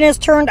engine is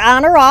turned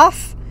on or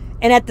off,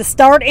 and at the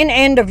start and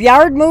end of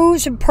yard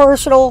moves and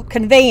personal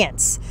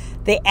conveyance.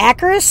 The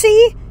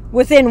accuracy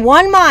within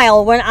 1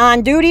 mile when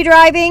on duty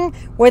driving,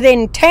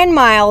 within 10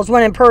 miles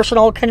when in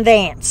personal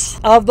conveyance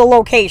of the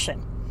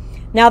location.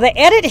 Now the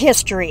edit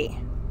history,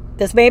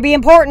 this may be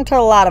important to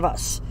a lot of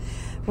us.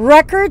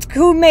 Records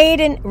who made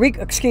an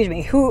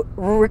who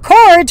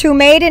records who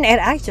made an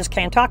edit. I just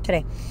can't talk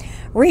today.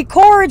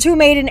 Records who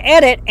made an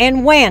edit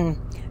and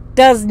when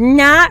does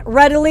not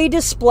readily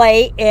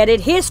display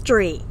edit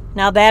history.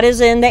 Now that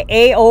is in the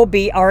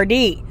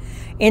AOBRD.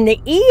 In the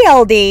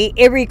ELD,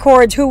 it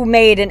records who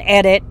made an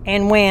edit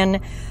and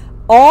when.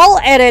 All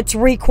edits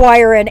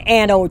require an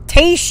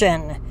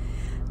annotation.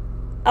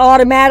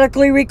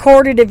 Automatically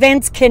recorded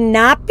events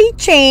cannot be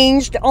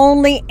changed,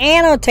 only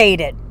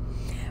annotated.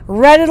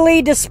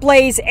 Readily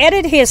displays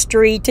edit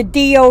history to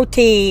DOT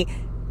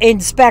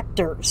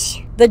inspectors.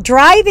 The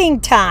driving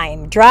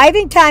time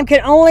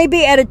can only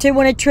be edited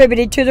when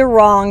attributed to the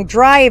wrong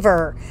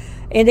driver.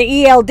 In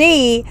the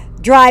ELD,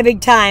 driving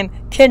time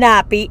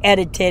cannot be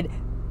edited,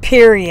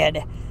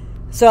 period.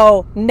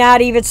 So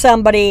not even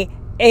somebody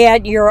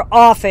at your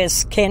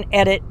office can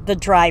edit the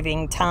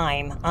driving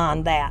time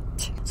on that.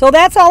 So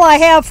that's all I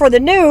have for the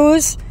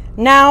news.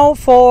 Now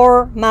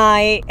for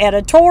my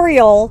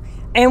editorial.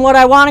 And what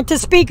I wanted to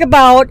speak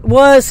about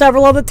was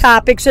several of the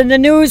topics in the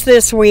news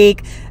this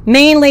week,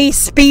 mainly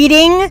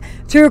speeding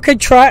through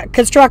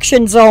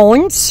construction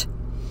zones.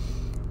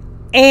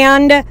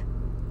 And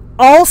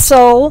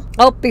also,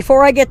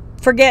 before I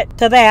forget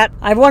to that,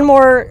 I have one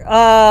more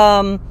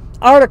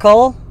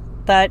article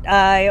that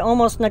I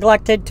almost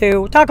neglected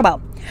to talk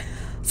about.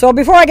 So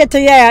before I get to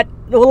that,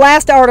 the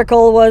last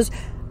article was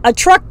a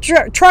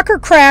trucker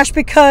crashed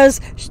because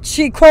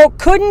she, quote,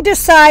 couldn't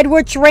decide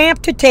which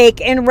ramp to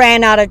take and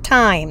ran out of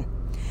time.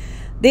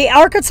 The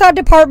Arkansas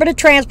Department of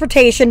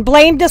Transportation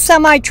blamed a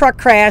semi-truck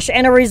crash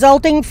and a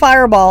resulting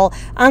fireball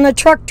on the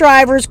truck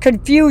driver's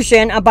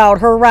confusion about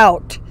her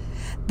route.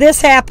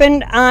 This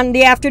happened on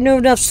the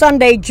afternoon of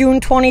Sunday, June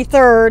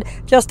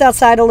 23rd, just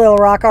outside of Little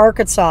Rock,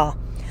 Arkansas.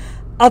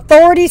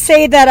 Authorities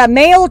say that a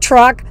mail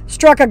truck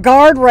struck a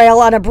guardrail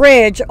on a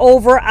bridge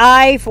over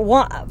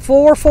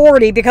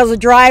I-440 because the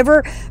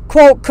driver,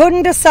 quote,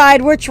 couldn't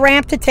decide which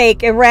ramp to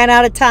take and ran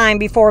out of time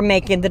before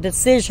making the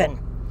decision.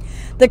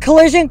 The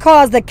collision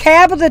caused the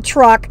cab of the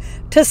truck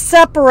to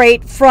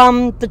separate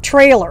from the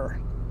trailer.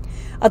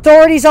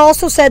 Authorities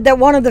also said that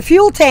one of the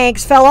fuel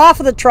tanks fell off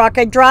of the truck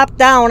and dropped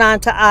down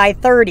onto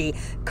I-30,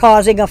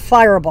 causing a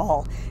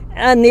fireball,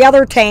 and the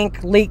other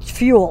tank leaked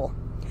fuel.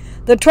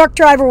 The truck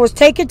driver was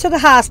taken to the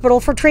hospital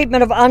for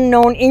treatment of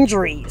unknown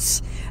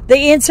injuries. The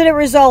incident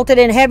resulted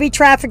in heavy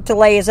traffic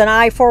delays on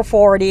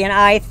I-440 and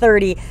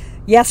I-30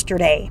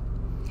 yesterday.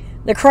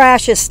 The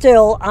crash is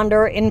still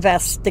under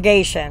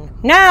investigation.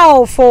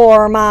 Now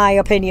for my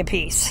opinion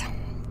piece.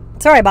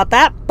 Sorry about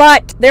that.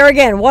 But there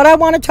again, what I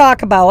want to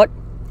talk about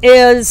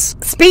is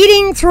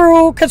speeding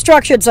through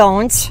construction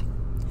zones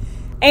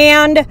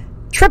and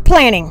trip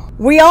planning.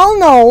 We all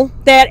know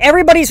that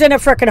everybody's in a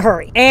frickin'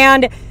 hurry.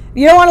 And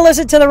you don't want to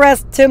listen to the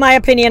rest to my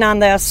opinion on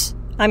this.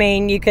 I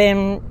mean, you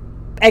can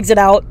exit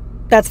out.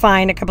 That's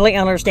fine. I completely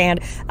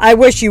understand. I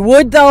wish you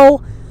would,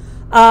 though.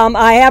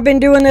 I have been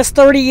doing this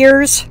 30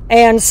 years,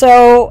 and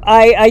so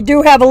I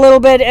do have a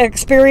little bit of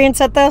experience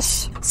at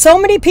this. So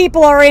many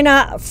people are in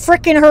a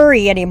freaking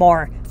hurry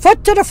anymore.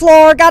 Foot to the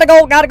floor, gotta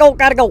go, gotta go,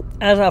 gotta go,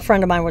 as a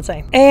friend of mine would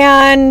say.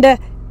 And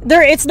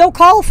it's no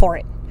call for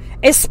it,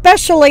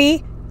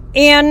 especially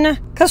in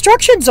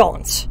construction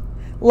zones.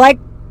 Like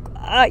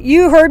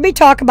you heard me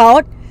talk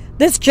about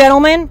this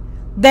gentleman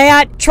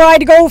that tried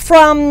to go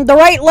from the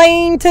right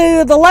lane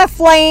to the left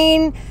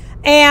lane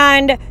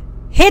and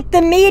hit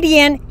the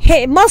median.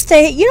 Must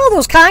have, you know,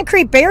 those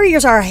concrete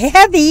barriers are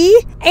heavy,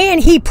 and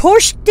he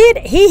pushed it.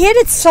 He hit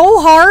it so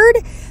hard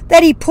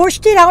that he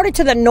pushed it out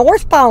into the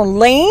northbound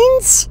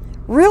lanes.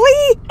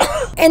 Really?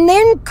 And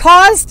then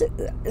caused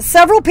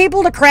several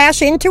people to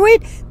crash into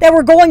it that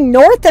were going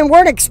north and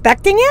weren't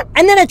expecting it.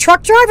 And then a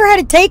truck driver had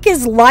to take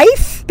his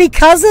life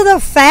because of the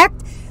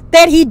fact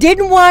that he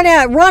didn't want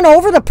to run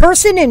over the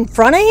person in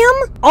front of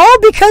him? All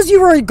because you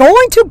were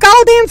going too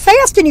goddamn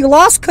fast and you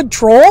lost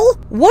control?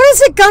 What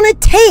is it gonna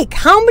take?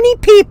 How many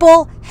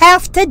people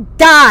have to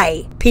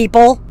die,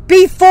 people,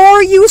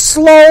 before you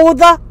slow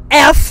the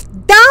F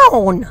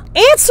down?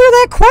 Answer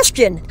that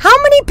question. How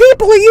many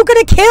people are you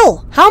gonna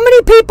kill? How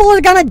many people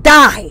are gonna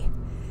die?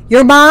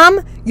 Your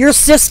mom? Your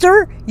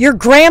sister? Your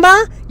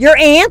grandma? Your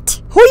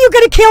aunt? Who are you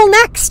gonna kill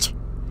next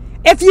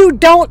if you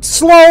don't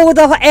slow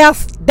the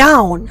F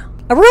down?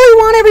 I really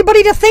want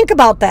everybody to think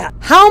about that.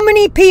 How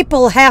many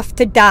people have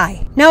to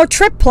die? Now,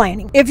 trip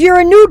planning. If you're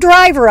a new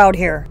driver out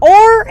here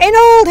or an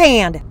old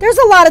hand, there's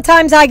a lot of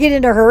times I get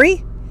in a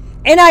hurry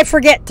and I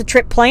forget to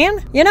trip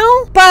plan, you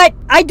know? But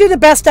I do the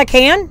best I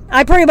can.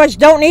 I pretty much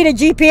don't need a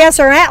GPS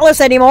or an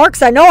atlas anymore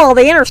because I know all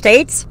the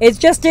interstates. It's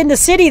just in the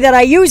city that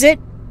I use it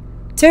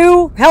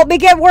to help me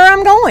get where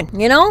I'm going,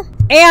 you know?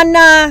 And,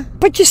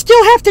 but you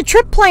still have to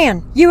trip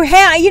plan. You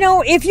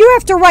know, if you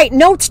have to write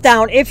notes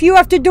down, if you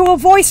have to do a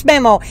voice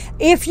memo,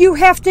 if you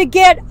have to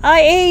get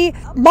a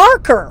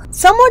marker.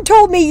 Someone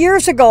told me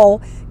years ago,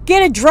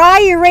 get a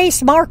dry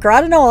erase marker.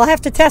 I don't know, I'll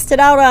have to test it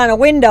out on a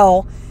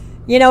window,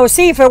 you know,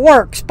 see if it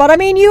works. But I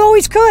mean, you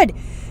always could.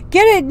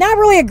 Get it, not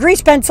really a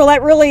grease pencil,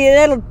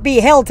 that'll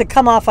be held to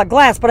come off a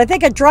glass, but I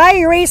think a dry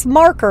erase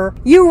marker,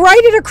 you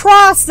write it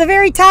across the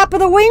very top of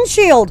the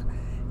windshield.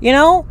 You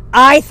know,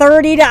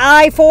 I-30 to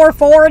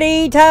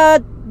I-440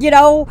 to, you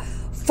know,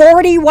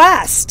 40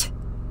 west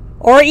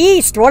or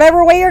east,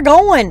 whatever way you're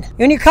going.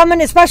 When you're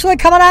coming, especially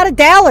coming out of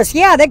Dallas,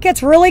 yeah, that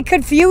gets really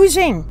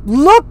confusing.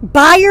 Look,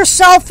 buy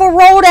yourself a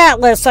road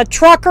atlas, a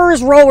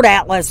trucker's road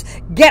atlas.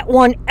 Get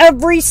one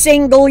every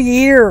single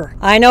year.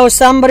 I know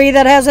somebody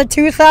that has a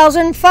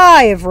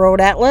 2005 road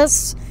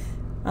atlas.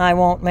 I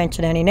won't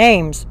mention any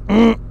names.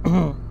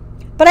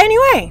 But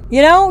anyway,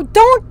 you know,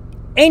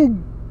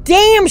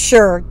 damn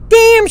sure,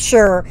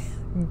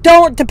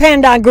 don't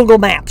depend on Google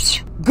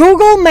Maps.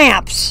 Google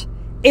Maps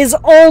is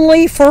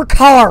only for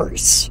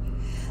cars.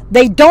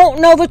 They don't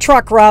know the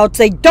truck routes.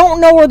 They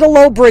don't know where the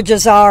low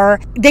bridges are.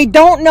 They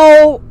don't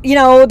know, you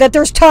know, that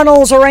there's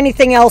tunnels or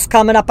anything else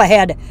coming up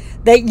ahead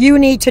that you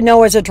need to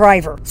know as a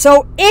driver.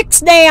 So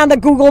ixnay on the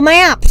Google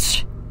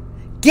Maps.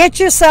 Get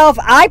yourself,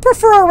 I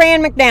prefer a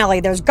Rand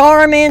McNally. There's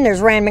Garmin,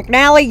 there's Rand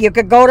McNally. You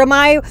could go to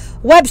my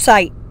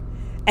website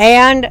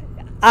and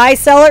I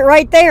sell it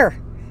right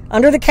there.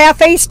 Under the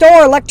cafe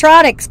store,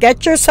 electronics.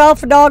 Get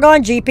yourself a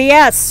doggone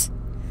GPS.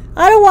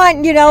 I don't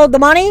want, you know, the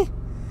money.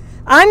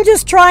 I'm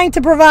just trying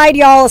to provide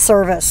y'all a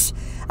service.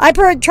 I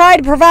try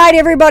to provide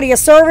everybody a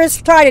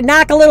service. Try to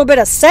knock a little bit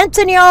of sense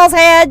in y'all's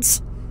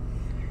heads.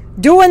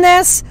 Doing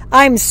this,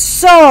 I'm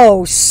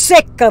so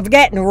sick of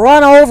getting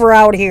run over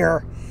out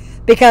here.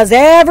 Because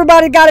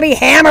everybody's got to be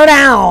hammered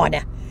down.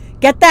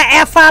 Get the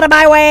F out of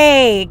my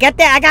way.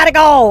 I gotta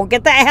go.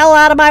 Get the hell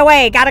out of my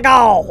way. Gotta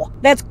go.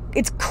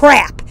 It's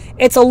crap.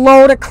 It's a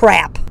load of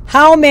crap.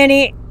 How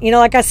many, you know,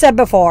 like I said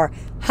before,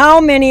 how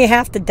many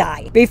have to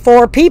die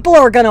before people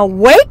are gonna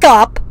wake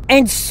up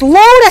and slow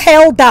the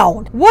hell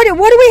down? What do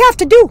we have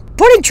to do?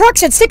 Putting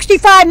trucks at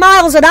 65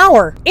 miles an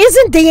hour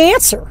isn't the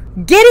answer.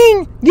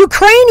 Getting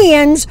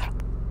Ukrainians,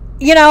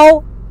 you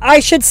know, I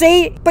should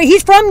say, but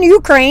he's from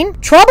Ukraine,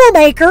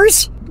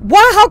 troublemakers.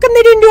 Why? How come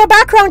they didn't do a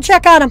background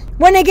check on him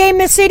when they gave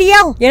him his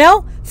CDL? You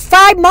know,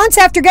 5 months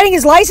after getting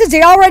his license,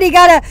 he already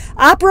got a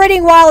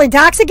operating while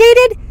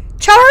intoxicated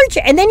charge,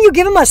 and then you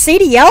give him a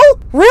CDL?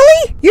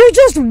 Really? You're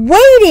just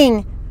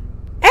waiting,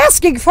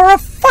 asking for a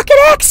fucking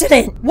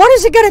accident. What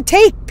is it going to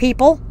take,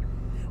 people?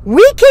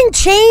 We can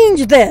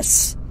change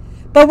this,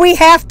 but we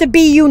have to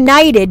be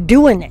united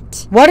doing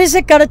it. What is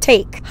it going to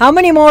take? How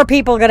many more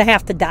people are going to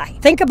have to die?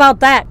 Think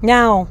about that.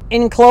 Now,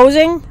 in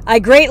closing, I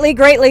greatly,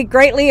 greatly,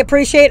 greatly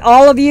appreciate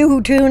all of you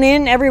who tune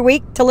in every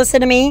week to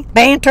listen to me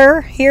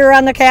banter here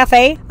on the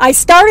cafe. I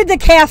started the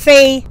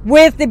cafe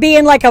with it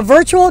being like a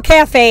virtual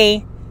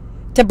cafe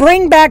to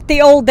bring back the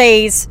old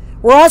days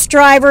where us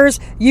drivers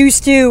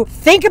used to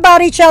think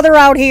about each other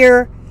out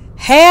here,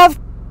 have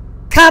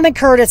common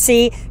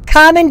courtesy,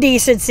 common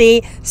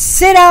decency,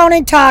 sit down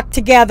and talk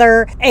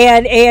together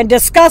and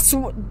discuss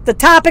the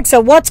topics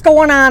of what's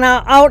going on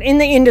out in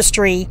the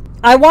industry.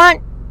 I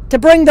want to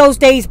bring those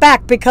days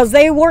back because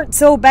they weren't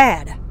so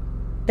bad.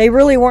 They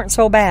really weren't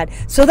so bad.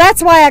 So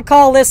that's why I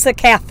call this the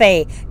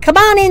cafe. Come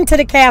on into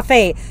the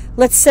cafe.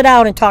 Let's sit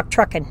down and talk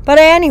trucking. But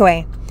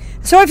anyway,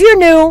 so if you're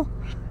new,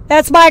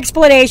 that's my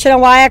explanation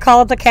on why I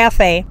call it the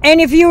cafe. And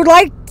if you'd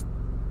like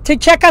to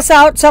check us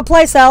out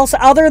someplace else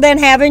other than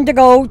having to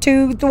go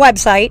to the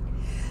website,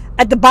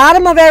 at the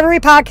bottom of every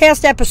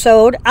podcast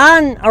episode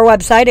on our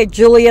website at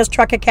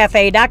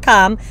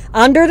juliastrucketcafe.com,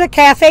 under the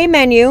cafe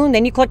menu, and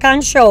then you click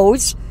on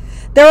shows,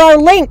 there are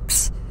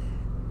links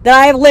that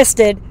I have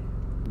listed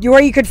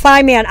where you could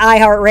find me on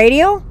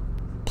iHeartRadio.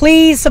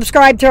 Please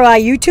subscribe to my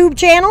YouTube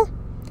channel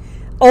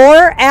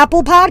or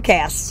Apple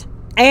Podcasts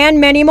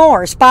and many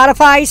more.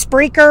 Spotify,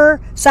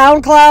 Spreaker,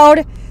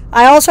 SoundCloud.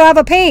 I also have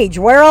a page,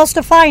 Where Else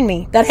to Find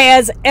Me, that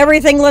has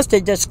everything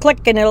listed. Just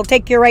click and it'll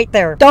take you right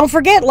there. Don't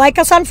forget, like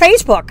us on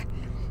Facebook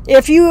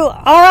if you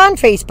are on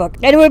Facebook.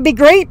 And it would be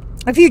great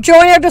if you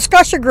join our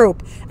discussion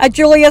group at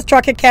Julia's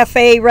Trucket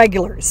Cafe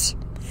Regulars.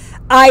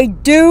 I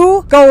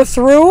do go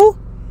through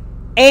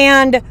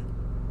and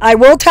I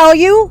will tell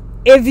you,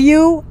 if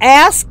you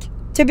ask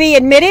to be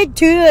admitted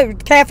to the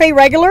Cafe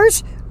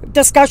Regulars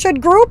discussion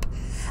group,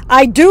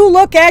 I do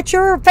look at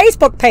your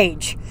Facebook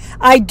page.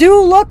 I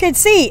do look and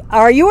see,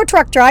 are you a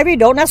truck driver? You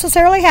don't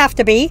necessarily have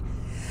to be.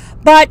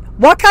 But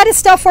what kind of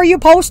stuff are you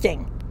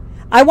posting?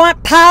 I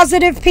want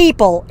positive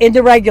people in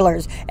the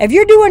regulars. If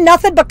you're doing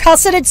nothing but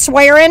cussing and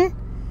swearing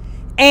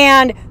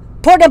and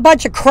putting a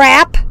bunch of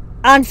crap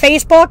on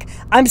Facebook,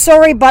 I'm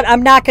sorry, but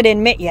I'm not going to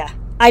admit you.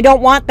 I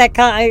don't want that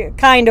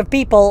kind of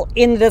people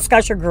in the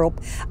discussion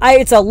group.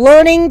 It's a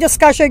learning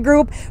discussion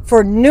group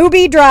for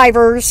newbie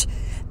drivers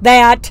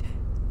that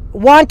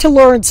want to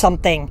learn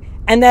something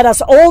and that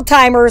us old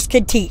timers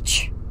can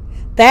teach.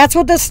 That's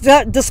what this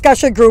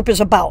discussion group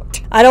is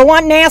about. I don't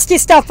want nasty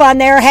stuff on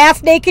there,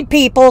 half-naked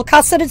people,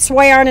 cussing and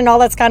swearing and all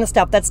that kind of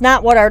stuff. That's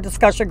not what our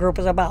discussion group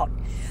is about.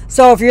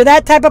 So if you're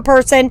that type of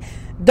person,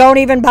 don't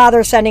even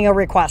bother sending a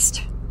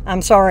request.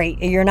 I'm sorry,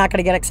 you're not going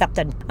to get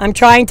accepted. I'm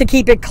trying to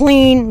keep it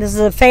clean. This is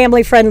a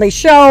family-friendly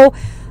show.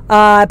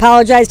 I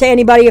apologize to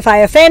anybody if I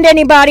offend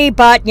anybody,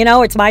 but, you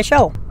know, it's my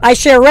show. I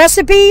share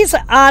recipes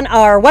on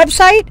our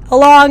website,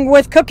 along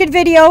with cooking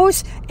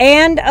videos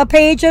and a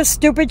page of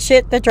stupid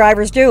shit that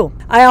drivers do.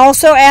 I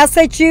also ask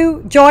that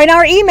you join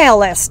our email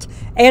list,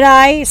 and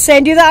I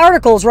send you the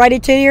articles right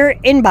into your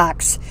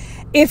inbox.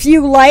 If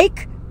you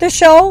like the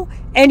show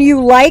and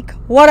you like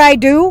what I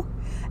do,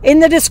 in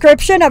the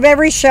description of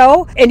every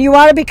show, and you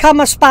want to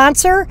become a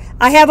sponsor,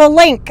 I have a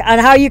link on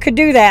how you could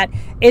do that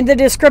in the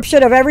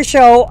description of every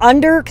show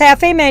under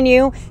cafe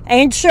menu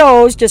and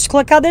shows. Just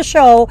click on the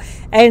show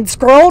and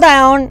scroll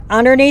down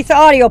underneath the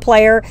audio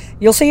player.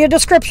 You'll see a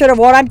description of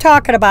what I'm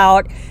talking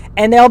about,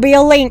 and there'll be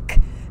a link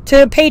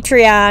to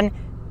Patreon.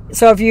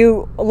 So if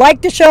you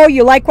like the show,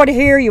 you like what I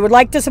hear, you would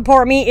like to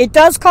support me, it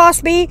does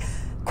cost me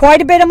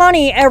quite a bit of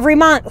money every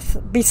month,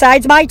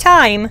 besides my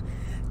time,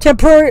 to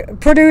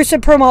produce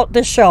and promote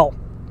this show.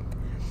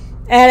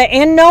 And an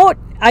end note,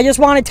 I just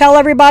want to tell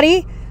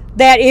everybody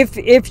that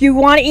if you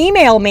want to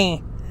email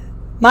me,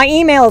 my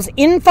email is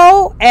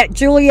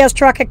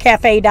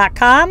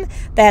info@juliastrucketcafe.com.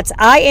 That's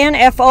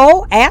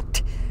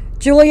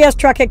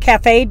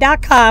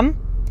info@juliastrucketcafe.com.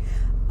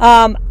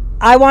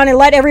 I want to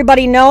let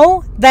everybody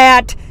know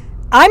that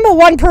I'm a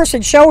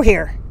one-person show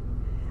here.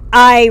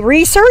 I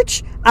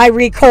research, I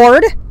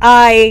record,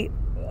 I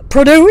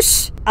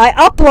produce, I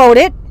upload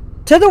it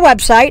to the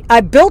website.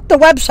 I built the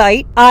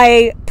website.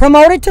 I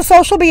promote it to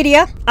social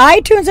media.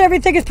 iTunes,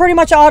 everything is pretty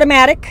much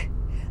automatic.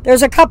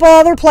 There's a couple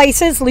other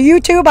places.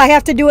 YouTube, I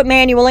have to do it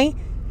manually.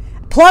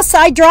 Plus,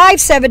 I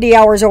drive 70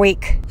 hours a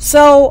week.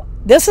 So,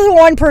 this is a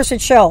one-person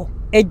show.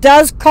 It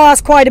does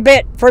cost quite a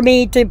bit for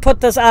me to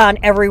put this on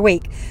every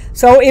week.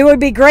 So, it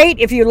would be great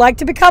if you'd like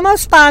to become a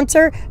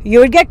sponsor. You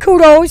would get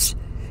kudos,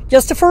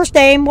 just the first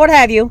name, what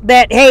have you.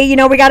 That, hey, you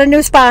know, we got a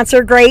new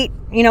sponsor. Great.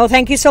 You know,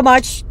 thank you so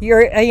much.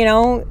 You're, you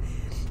know,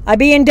 I'd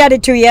be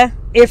indebted to you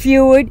if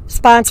you would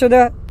sponsor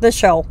the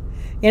show.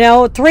 You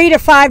know, $3 to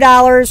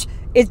 $5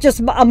 is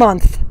just a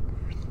month.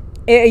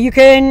 You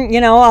can,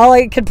 you know,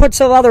 I could put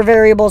some other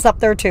variables up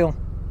there too.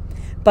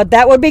 But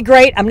that would be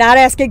great. I'm not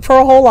asking for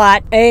a whole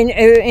lot. And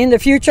in the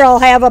future, I'll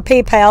have a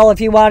PayPal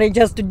if you wanted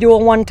just to do a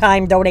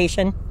one-time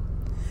donation.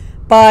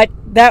 But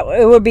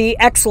it would be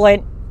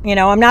excellent. You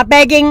know, I'm not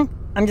begging.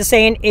 I'm just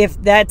saying if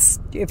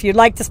you'd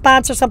like to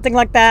sponsor something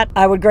like that,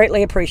 I would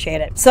greatly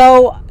appreciate it.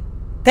 So,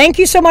 thank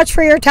you so much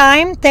for your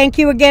time. Thank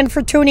you again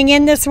for tuning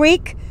in this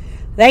week.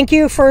 Thank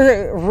you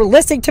for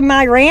listening to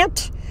my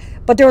rant.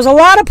 But there was a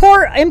lot of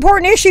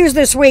important issues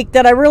this week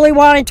that I really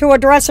wanted to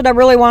address and I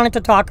really wanted to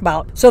talk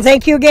about. So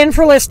thank you again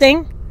for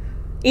listening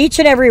each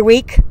and every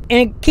week.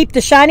 And keep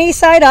the shiny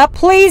side up.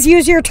 Please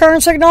use your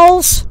turn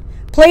signals.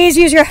 Please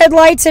use your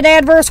headlights in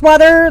adverse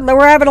weather.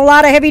 We're having a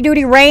lot of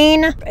heavy-duty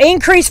rain.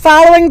 Increase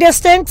following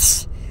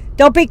distance.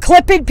 Don't be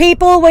clipping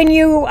people when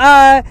you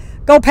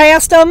go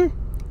past them.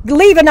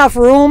 Leave enough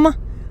room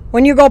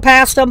when you go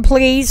past them,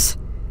 please.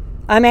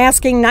 I'm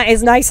asking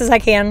as nice as I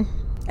can.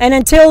 And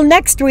until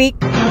next week.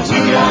 We got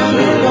a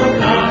little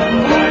old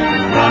convoy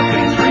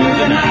rocking through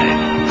the night.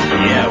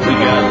 Yeah, we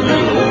got a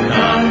little old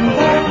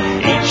convoy.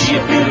 Ain't she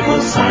a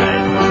beautiful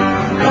sight?